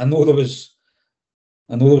 I know there was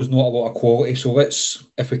not a lot of quality, so let's,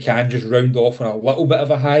 if we can, just round off on a little bit of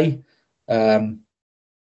a high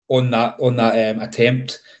on that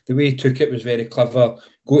attempt. The way he took it was very clever,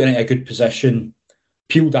 got in a good position,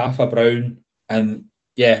 peeled off a Brown, and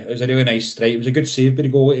yeah, it was a really nice strike. It was a good save by the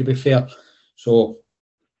goalie, to be fair. So,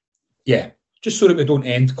 yeah, just so that we don't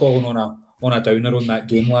end calling on a downer on that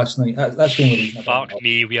game last night. That's the only reason. Fuck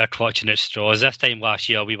me, we are clutching at straws. This time last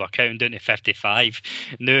year, we were counting down to 55.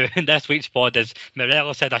 No, this week's pod is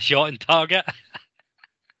Morelos had a shot on target.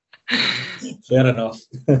 Fair enough.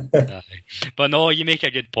 But no, you make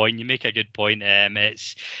a good point.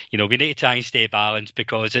 It's, we need to try and stay balanced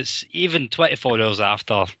because it's even 24 hours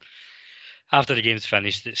after the game's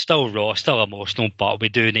finished. It's still raw, still emotional, but we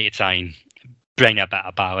do need to try and bring a bit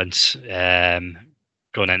of balance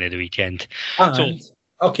going into the weekend.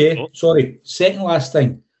 Sorry. Second last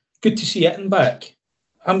thing. Good to see Itten back.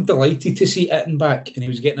 I'm delighted to see Itten back, and he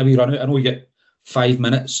was getting a wee run out. I know he got 5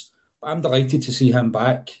 minutes, but I'm delighted to see him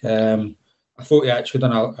back. I thought he actually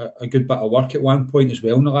done a good bit of work at one point as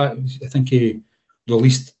well. I think he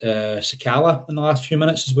released Sakala in the last few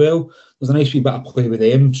minutes as well. There's a nice wee bit of play with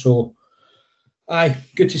them. So, aye,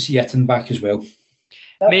 good to see Itten back as well.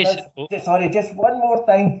 Sorry, just one more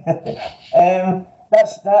thing.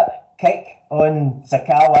 That's that kick on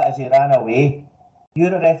Sakala as he ran away.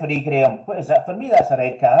 You're a referee, Graham. What is that? For me, that's a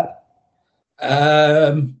red card.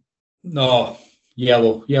 No,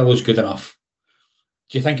 yellow. Yellow's good enough.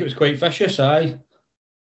 Do you think it was quite vicious? Aye.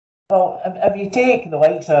 Well, if you take the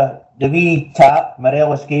likes of the wee tap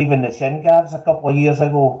Morelos gave in the shin guards a couple of years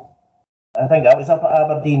ago, I think that was up at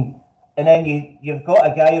Aberdeen, and then you've got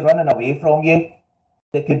a guy running away from you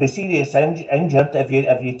that could be seriously injured if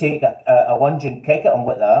you take a lunge and kick at him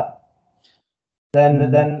with that. Then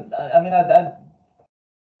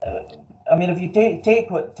if you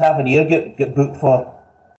take what Tavernier get booked for,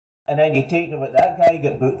 and then you take what that guy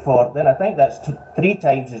got booked for, then I think that's 3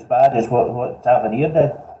 times as bad as what Tavernier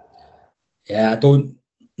did. Yeah,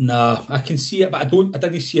 I can see it, but I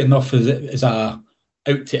didn't see enough as a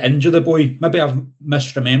out to injure the boy. Maybe I've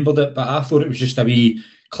misremembered it, but I thought it was just a wee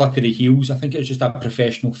clip of the heels. I think it was just a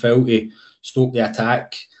professional foul to stop the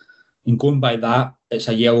attack. And going by that, it's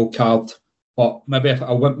a yellow card. But maybe if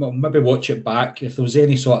I maybe watch it back, if there was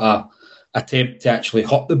any sort of attempt to actually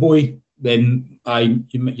hurt the boy, then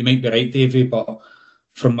you might be right, Davey. But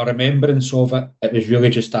from my remembrance of it, it was really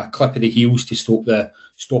just a clip of the heels to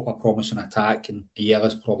stop a promising attack, and a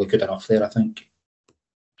yellow's probably good enough there, I think.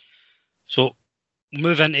 So,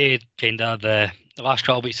 moving to kind of the last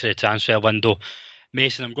couple of weeks of the transfer window,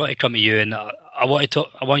 Mason, I'm going to come to you, and I want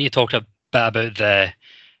you to talk a bit about the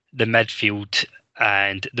midfield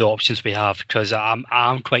and the options we have, because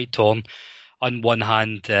I'm quite torn. On one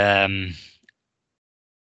hand,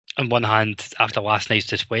 after last night's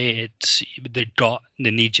display, the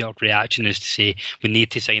knee-jerk reaction is to say we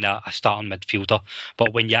need to sign a starting midfielder.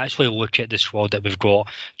 But when you actually look at the squad that we've got,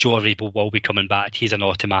 Joe Aribo will be coming back. He's an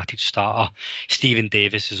automatic starter. Stephen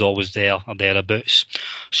Davis is always there or thereabouts.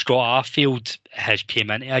 Scott Arfield has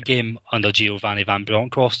came into a game under Giovanni Van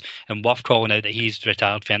Bronckhorst, and worth calling out that he's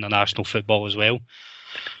retired for international football as well.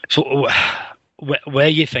 So where are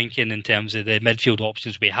you thinking in terms of the midfield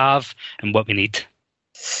options we have and what we need?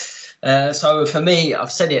 So for me,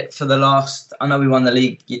 I've said it for the last. I know we won the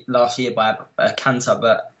league last year by a canter,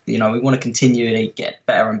 but we want to continue and get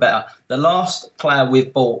better and better. The last player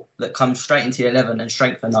we've bought that comes straight into the 11 and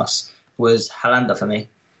strengthened us was Hollander for me,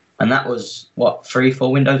 and that was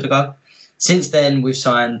 3-4 windows ago. Since then, we've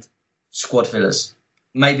signed squad fillers,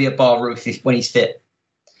 maybe a Bar Roof when he's fit.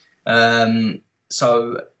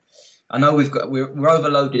 So I know we're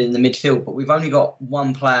overloaded in the midfield, but we've only got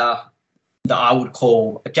one player that I would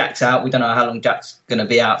call Jack's out. We don't know how long Jack's going to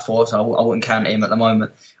be out for, so I wouldn't count him at the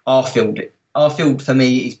moment. Arfield for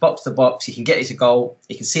me, he's box to box. He can get us a goal.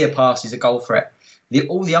 He can see a pass. He's a goal threat.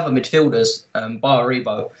 All the other midfielders, bar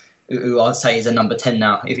Aribo, who I'd say is a number 10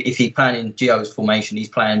 now. If he's playing in Gio's formation, he's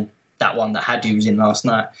playing that one that Hadji was in last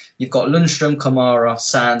night. You've got Lundstram, Kamara,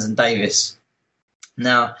 Sands and Davis.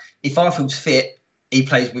 Now, if Arfield's fit, he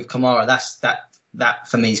plays with Kamara. That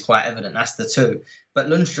for me is quite evident. That's the two. But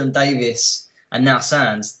Lundstram, Davis and now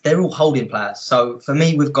Sands, they're all holding players. So for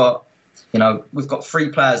me, we've got three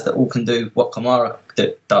players that all can do what Kamara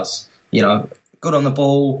does. Good on the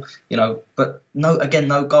ball, but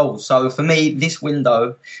no goals. So for me, this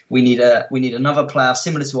window, we need another player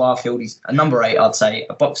similar to Arfield. He's a number 8, I'd say,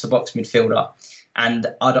 a box-to-box midfielder. And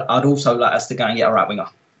I'd also like us to go and get a right winger.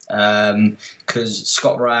 Because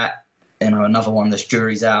Scott Wright, another one that's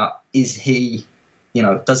jury's out. Is he,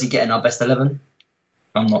 does he get in our best 11?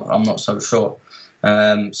 I'm not so sure.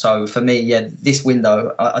 So for me, this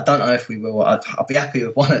window, I don't know if we will. I'll be happy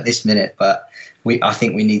with one at this minute, but I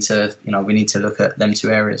think we need to look at them two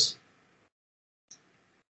areas.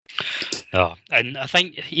 No, and I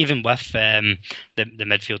think even with the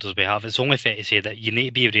midfielders we have, it's only fair to say that you need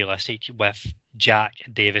to be realistic with Jack,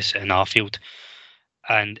 Davis and Arfield.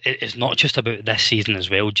 And it's not just about this season as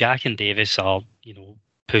well. Jack and Davis are,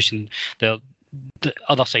 pushing the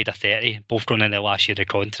other side of 30, both going in their last year of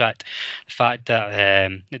contract. The fact that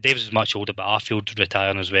Davis is much older, but Arfield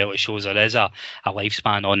retiring as well, it shows there is a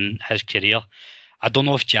lifespan on his career. I don't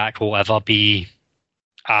know if Jack will ever be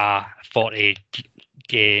a 40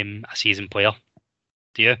 game a season player.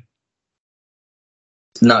 Do you?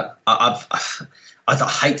 No, I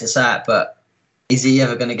hate to say it, but is he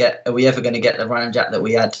ever going to get? Are we ever going to get the Ryan Jack that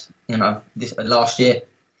we had? This last year.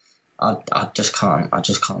 I just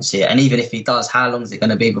can't see it. And even if he does, how long is it going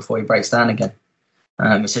to be before he breaks down again?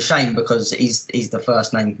 It's a shame because he's the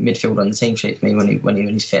first name midfielder on the team sheet for me when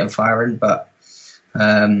he's fit and firing. But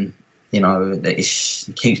he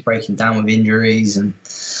keeps breaking down with injuries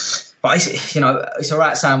But it's all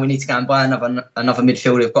right, Sam. We need to go and buy another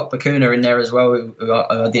midfielder. We've got Bakuna in there as well, who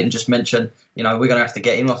I didn't just mention. We're going to have to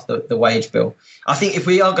get him off the wage bill. I think if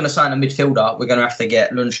we are going to sign a midfielder, we're going to have to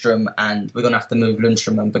get Lundstram, and we're going to have to move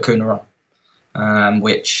Lundstram and Bakuna on,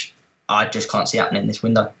 which I just can't see happening this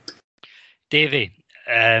window. Davey,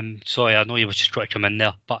 sorry, I know you were just trying to come in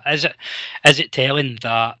there, but is it telling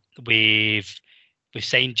that we've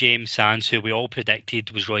signed James Sands, who we all predicted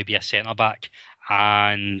was going to be a centre back?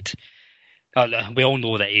 And we all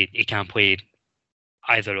know that he can't play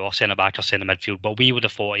either or centre back or centre midfield, but we would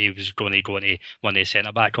have thought he was going to go into one of the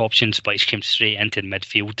centre back options, but he's came straight into the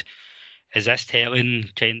midfield. Is this telling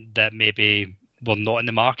that maybe we're not in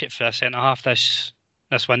the market for a centre half this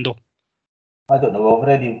window? I don't know. We've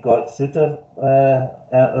already got Suter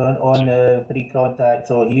on pre-contact,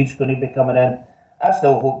 so he's going to be coming in. I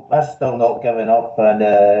still not giving up and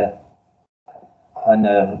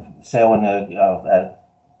selling,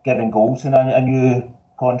 giving goals in a new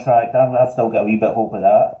contract. I've still got a wee bit of hope of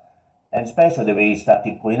that, and especially the way he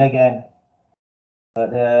started playing again.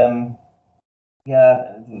 But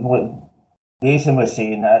what Jason was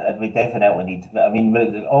saying, that we definitely need. I mean,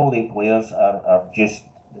 all the players are just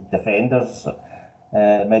defenders,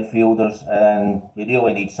 midfielders, and we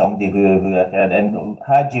really need somebody who and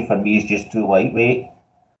Hadji for me is just too lightweight.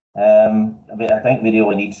 I think we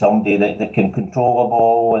really need somebody that can control the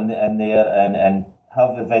ball and there and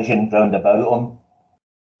have the vision round about him.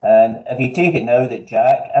 And if you take it now that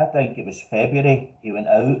Jack, I think it was February he went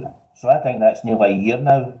out, so I think that's nearly a year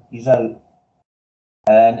now he's out.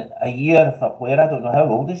 And a year for a player, I don't know how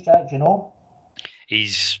old is Jack, do you know?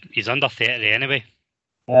 He's under 30 anyway.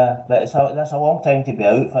 Yeah, but that's a long time to be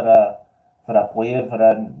out for a player,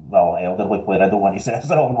 elderly player. I don't want to say that's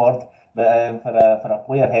the wrong word. But for a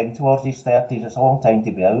player heading towards his 30s, it's a long time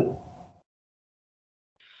to be out.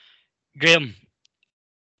 Graham,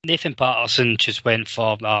 Nathan Patterson just went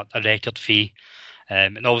for a record fee.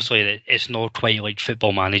 And obviously it's not quite like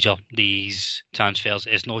Football Manager, these transfers.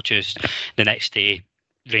 It's not just the next day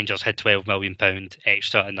Rangers had £12 million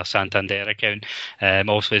extra in their Santander account.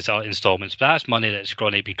 Also it's instalments, but that's money that's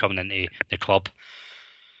going to be coming into the club.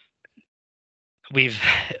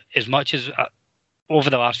 As much as over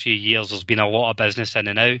the last few years, there's been a lot of business in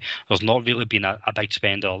and out. There's not really been a big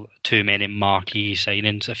spend or too many marquee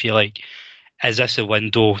signings, I feel like. Is this a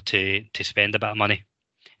window to spend a bit of money,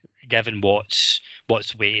 given what's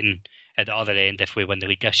waiting at the other end if we win the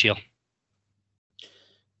league this year?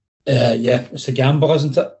 Yeah, it's a gamble,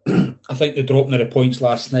 isn't it? I think the dropping of the points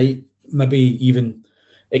last night maybe even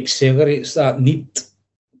accelerates that need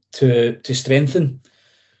to strengthen.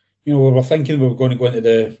 We were thinking we were going to go into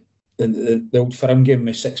the Old Firm game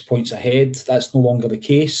with 6 points ahead. That's no longer the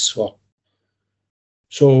case.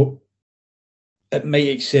 So it might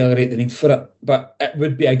accelerate the need for it, but it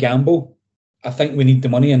would be a gamble. I think we need the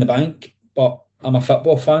money in the bank, but I'm a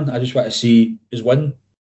football fan. I just want to see us win.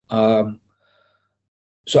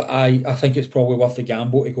 So I think it's probably worth the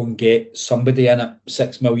gamble to go and get somebody in at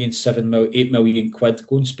 6 million, 7 million, 8 million quid.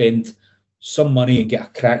 Go and spend some money and get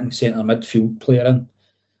a cracking centre midfield player in.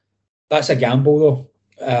 That's a gamble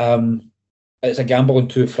though. It's a gamble on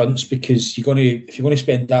two fronts because if you're going to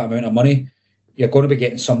spend that amount of money, you're going to be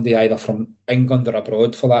getting somebody either from England or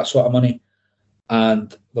abroad for that sort of money,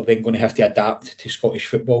 and they're then going to have to adapt to Scottish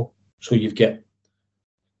football. So you've got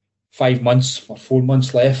 5 months or 4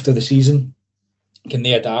 months left of the season. Can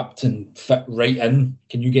they adapt and fit right in?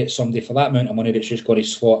 Can you get somebody for that amount of money that's just going to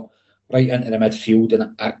slot right into the midfield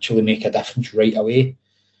and actually make a difference right away?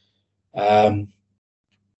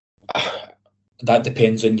 That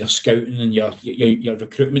depends on your scouting and your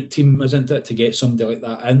recruitment team, isn't it, to get somebody like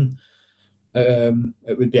that in?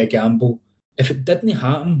 It would be a gamble. If it didn't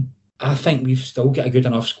happen, I think we've still got a good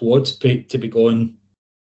enough squad to be going.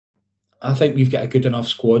 I think we've got a good enough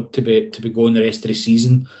squad to be going the rest of the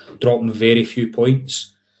season, dropping very few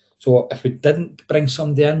points. So if we didn't bring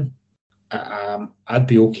somebody in, I'd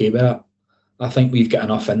be okay with it. I think we've got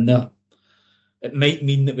enough in there. It might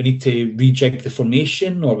mean that we need to rejig the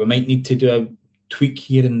formation, or we might need to do a tweak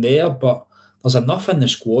here and there, but there's enough in the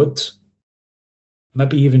squad.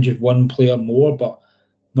 Maybe even just one player more, but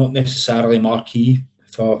not necessarily marquee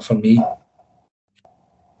for me.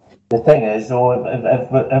 The thing is, though,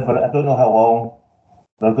 if I don't know how long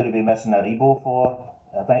we're going to be missing Aribo for.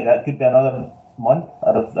 I think that could be another month,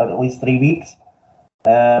 or at least 3 weeks.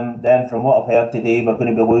 Then from what I've heard today, we're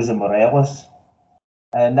going to be losing Morelos.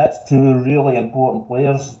 And that's two really important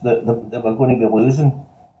players that we're going to be losing.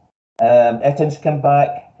 Itten's come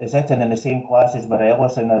back. Is Itten in the same class as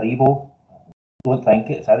Morelos and Aribo? I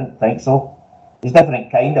don't think so. He's a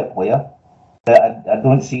different kind of player. But I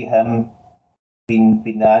don't see him being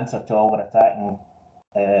the answer to all our attacking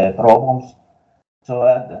problems. So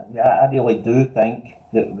I really do think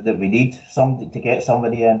that we need to get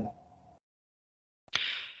somebody in.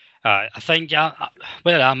 I think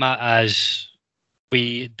where I'm at is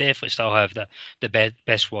we definitely still have the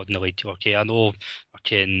best squad in the league. Okay, I know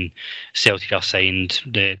Celtic have signed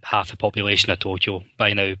the half the population of Tokyo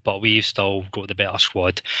by now, but we've still got the better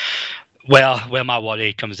squad. Where my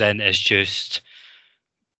worry comes in is just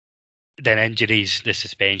the injuries, the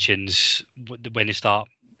suspensions, when they start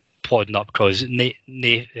plodding up, because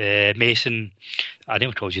Mason, I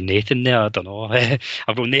think I called you Nathan there, I don't know.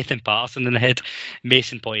 I've got Nathan Patterson in the head.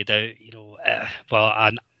 Mason pointed out,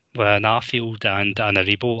 an Arfield and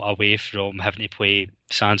Aribo away from having to play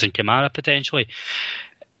Sands and Kamara potentially.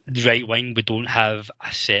 The right wing, we don't have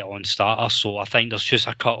a set on starter, so I think there's just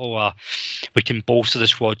a couple of we can bolster the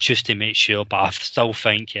squad just to make sure, but I still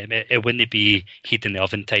think it wouldn't be heat in the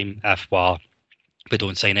oven time if we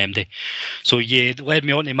don't sign MD. So yeah, led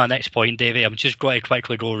me on to my next point, Davey. I'm just going to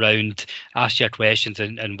quickly go around, ask you questions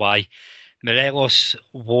and why. Morelos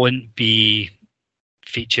won't be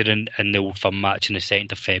featuring in the Old Firm match on the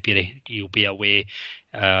 2nd of February. He'll be away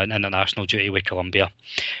on international duty with Colombia.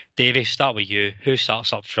 Davey, start with you. Who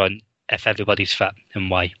starts up front if everybody's fit, and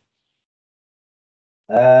why?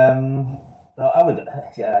 I would.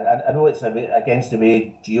 Yeah, I know it's against the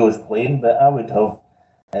way Gio's playing, but I would have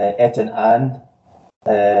Itten and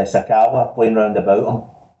Sakawa playing round about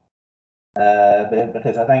him,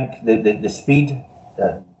 because I think the speed.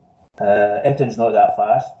 Itten's not that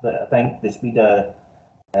fast, but I think the speed of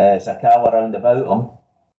Sakawa round about him.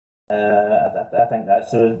 I think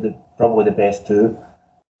that's probably the best two.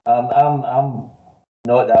 I'm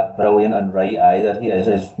not that brilliant on right either.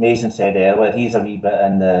 As Mason said earlier, he's a wee bit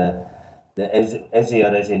in the is he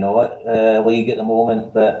or is he not league at the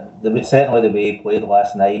moment. But certainly the way he played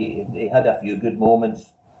last night, he had a few good moments,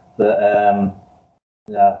 but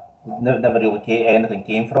never really anything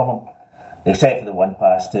came from him, except for the one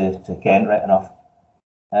pass to Kent right enough.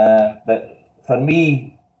 But for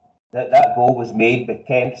me, that goal was made by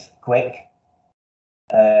Kent's quick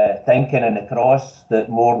thinking and the cross that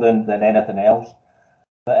more than anything else.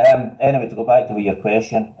 But anyway, to go back to your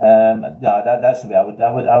question, that's the way I would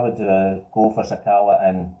go for Sakawa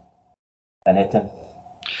and Itten.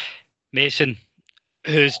 Mason,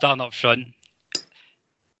 who's starting up front?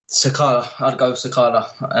 Sakala. I'd go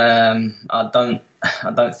Sakala. I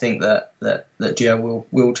don't think that Gio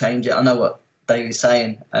will change it. I know what David's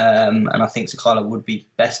saying, and I think Sakala would be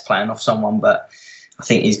best playing off someone, but I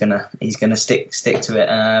think he's gonna stick to it.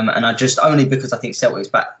 And I just only because I think Celtic's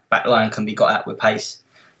back line can be got at with pace.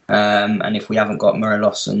 And if we haven't got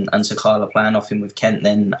Morelos and Sakala playing off him with Kent,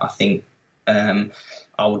 then I think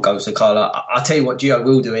I would go Sakala. I'll tell you what Gio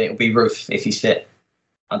will do. It'll be Ruth if he's fit.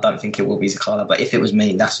 I don't think it will be Sakala, but if it was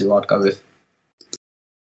me, that's who I'd go with.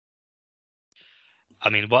 I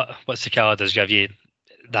mean, what Sakala does give you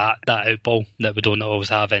that outball that we don't always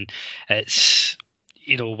have, and it's,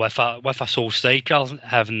 you know, with a sole striker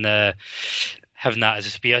having that as a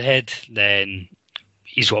spearhead, then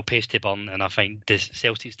he's got pace to burn, and I think the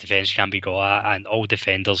Celtic's defence can be got at, and all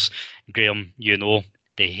defenders, Graham, you know,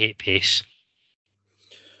 they hate pace.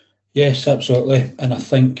 Yes, absolutely, and I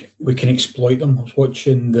think we can exploit them. I was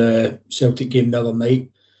watching the Celtic game the other night,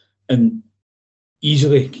 and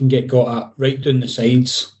easily can get got at right down the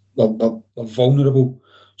sides. They're vulnerable,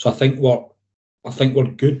 so I think we're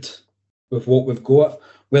good with what we've got.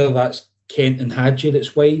 Whether that's Kent and Hadji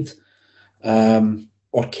that's wide,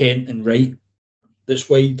 or Kent and Wright that's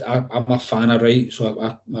wide. I'm a fan of Wright,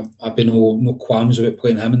 so I've been no qualms about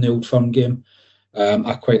playing him in the Old Firm game.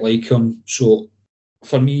 I quite like him. So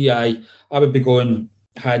for me, I would be going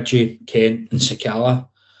Hadji, Kent, and Sakala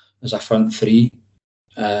as a front three,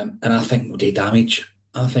 and I think we'll do damage.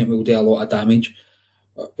 I think we'll do a lot of damage.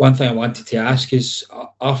 One thing I wanted to ask is,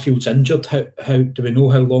 Arfield's injured. How do we know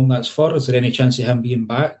how long that's for? Is there any chance of him being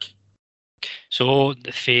back? So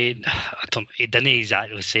he didn't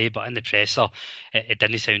exactly say, but in the presser, it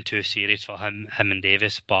didn't sound too serious for him and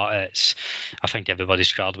Davis. But I think everybody's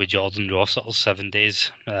scared with Jordan Rossiter's 7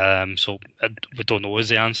 days. So we don't know is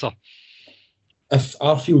the answer. If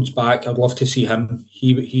Arfield's back, I'd love to see him.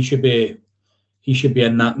 He should be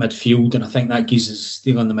in that midfield, and I think that gives us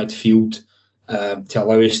still in the midfield to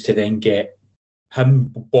allow us to then get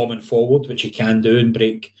him bombing forward, which he can do, and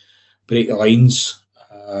break the lines.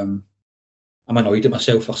 I'm annoyed at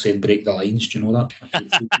myself for saying break the lines. Do you know that?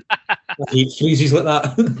 I hate phrases like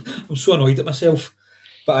that. I'm so annoyed at myself.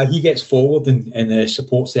 But he gets forward and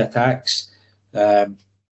supports the attacks. So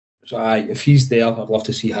if he's there, I'd love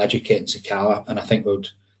to see Hadji, Kent and Sakala, and I think we'll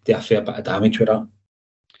do a fair bit of damage with that.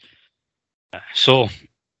 So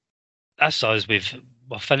that's us. We're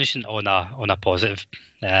finishing on a positive.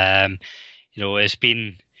 You know,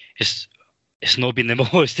 it's not been the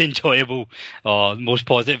most enjoyable or most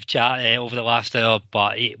positive chat over the last hour,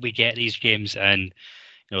 but we get these games, and you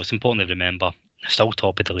know, it's important to remember still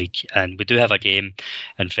top of the league, and we do have a game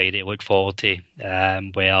on Friday to look forward to,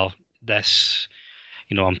 where this,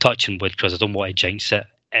 you know, I'm touching wood because I don't want to jinx it.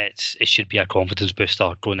 It should be a confidence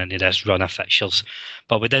booster going into this run of fixtures.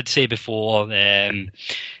 But we did say before we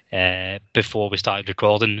started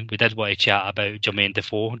recording, we did want to chat about Jermaine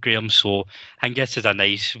Defoe, Graham. So I think this is a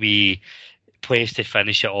nice wee place to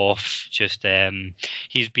finish it off. Just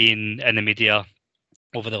he's been in the media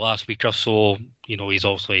over the last week or so. You know, he's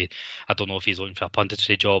obviously, I don't know if he's looking for a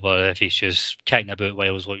punditry job or if he's just kicking about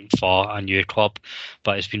while he's looking for a new club.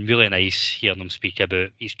 But it's been really nice hearing him speak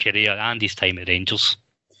about his career and his time at Rangers.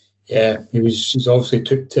 Yeah, he's obviously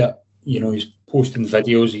took to it. You know, he's posting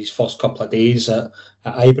videos his first couple of days at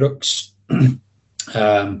Ibrox,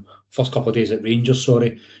 first couple of days at Rangers,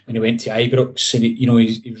 and he went to Ibrox, and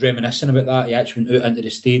he's reminiscing about that. He actually went out into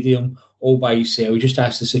the stadium all by himself. He just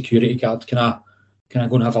asked the security guard, "Can I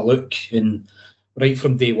go and have a look?" And right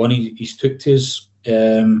from day one, he's took to us,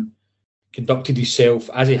 conducted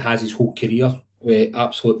himself as he has his whole career with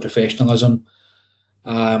absolute professionalism.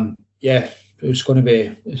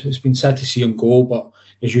 It's been sad to see him go, but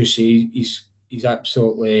as you say, he's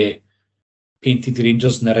absolutely painted the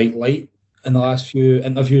Rangers in the right light in the last few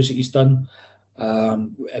interviews that he's done.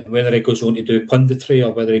 And whether he goes on to do punditry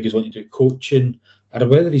or whether he goes on to do coaching or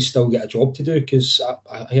whether he's still got a job to do, because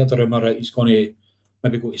I heard a rumour that he's going to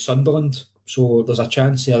maybe go to Sunderland. So there's a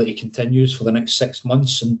chance there that he continues for the next 6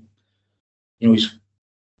 months. And, you know,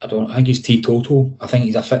 I think he's teetotal. I think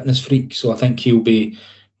he's a fitness freak. So I think he'll be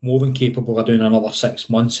more than capable of doing another 6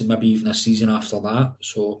 months and maybe even a season after that.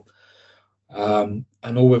 So I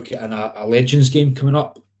know we've got a Legends game coming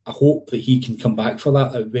up. I hope that he can come back for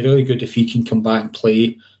that. It would be really good if he can come back and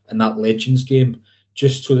play in that Legends game,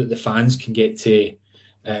 just so that the fans can get to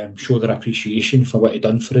show their appreciation for what he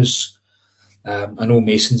done for us. I know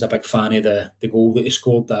Mason's a big fan of the goal that he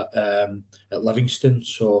scored at Livingston.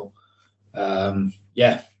 So, fair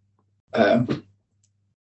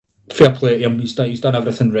play to him. He's done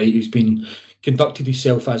everything right. He's been conducted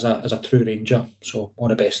himself as a true Ranger. So, all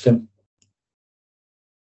the best to him.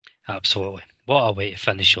 Absolutely. What a way to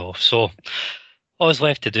finish off. So, all that's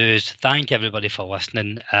left to do is thank everybody for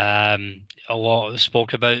listening. A lot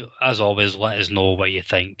spoke about. As always, let us know what you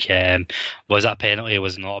think. Was that a penalty?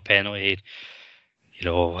 Was it not a penalty?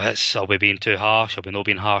 Are we being too harsh? Are we not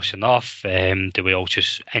being harsh enough? Do we all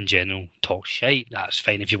just, in general, talk shite? That's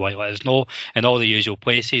fine if you want to let us know in all the usual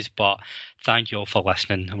places. But thank you all for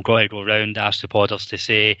listening. I'm going to go around, ask the podders to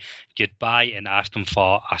say goodbye and ask them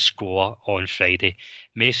for a score on Friday.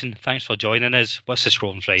 Mason, thanks for joining us. What's the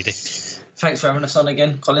score on Friday? Thanks for having us on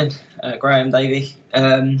again, Colin, Graham, Davey.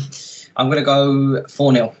 I'm going to go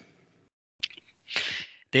 4-0.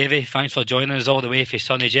 Davey, thanks for joining us all the way from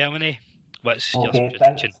sunny Germany. What's your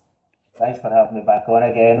prediction? Thanks for having me back on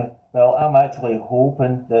again. Well, I'm actually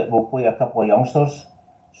hoping that we'll play a couple of youngsters,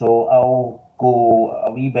 so I'll go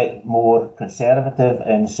a wee bit more conservative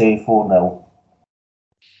and say 4-0.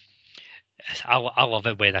 I love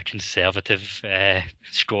it when a conservative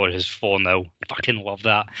score is 4-0. Fucking love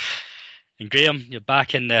that. And Graham, you're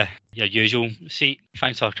back in your usual seat.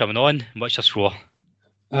 Thanks for coming on. What's your score?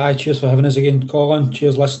 Cheers for having us again, Colin.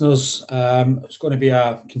 Cheers, listeners. It's going to be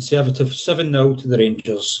a conservative 7-0 to the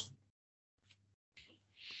Rangers.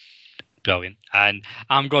 Brilliant. And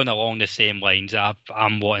I'm going along the same lines.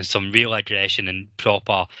 I'm wanting some real aggression and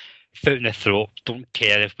proper foot in the throat. Don't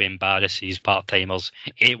care if we embarrass these part-timers.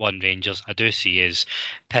 8-1 Rangers. I do see us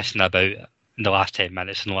pissing about in the last 10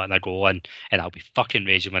 minutes and letting it go in, and I'll be fucking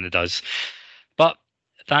raging when it does. But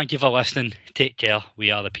thank you for listening. Take care.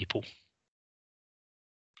 We are the people.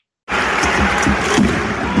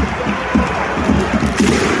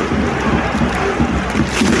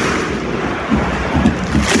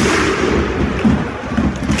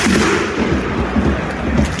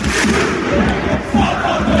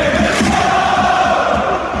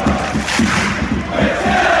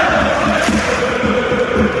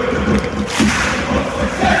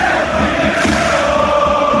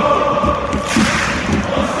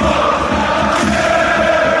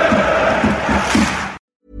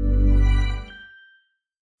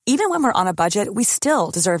 Even when we're on a budget, we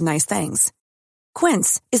still deserve nice things.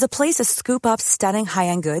 Quince is a place to scoop up stunning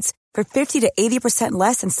high-end goods for 50 to 80%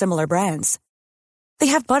 less than similar brands. They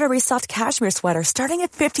have buttery soft cashmere sweaters starting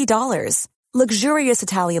at $50, luxurious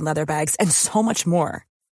Italian leather bags, and so much more.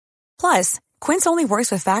 Plus, Quince only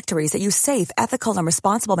works with factories that use safe, ethical, and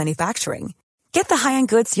responsible manufacturing. Get the high-end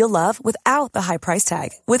goods you'll love without the high price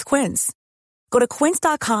tag with Quince. Go to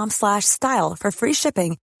quince.com/style for free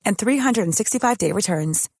shipping and 365-day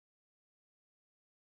returns.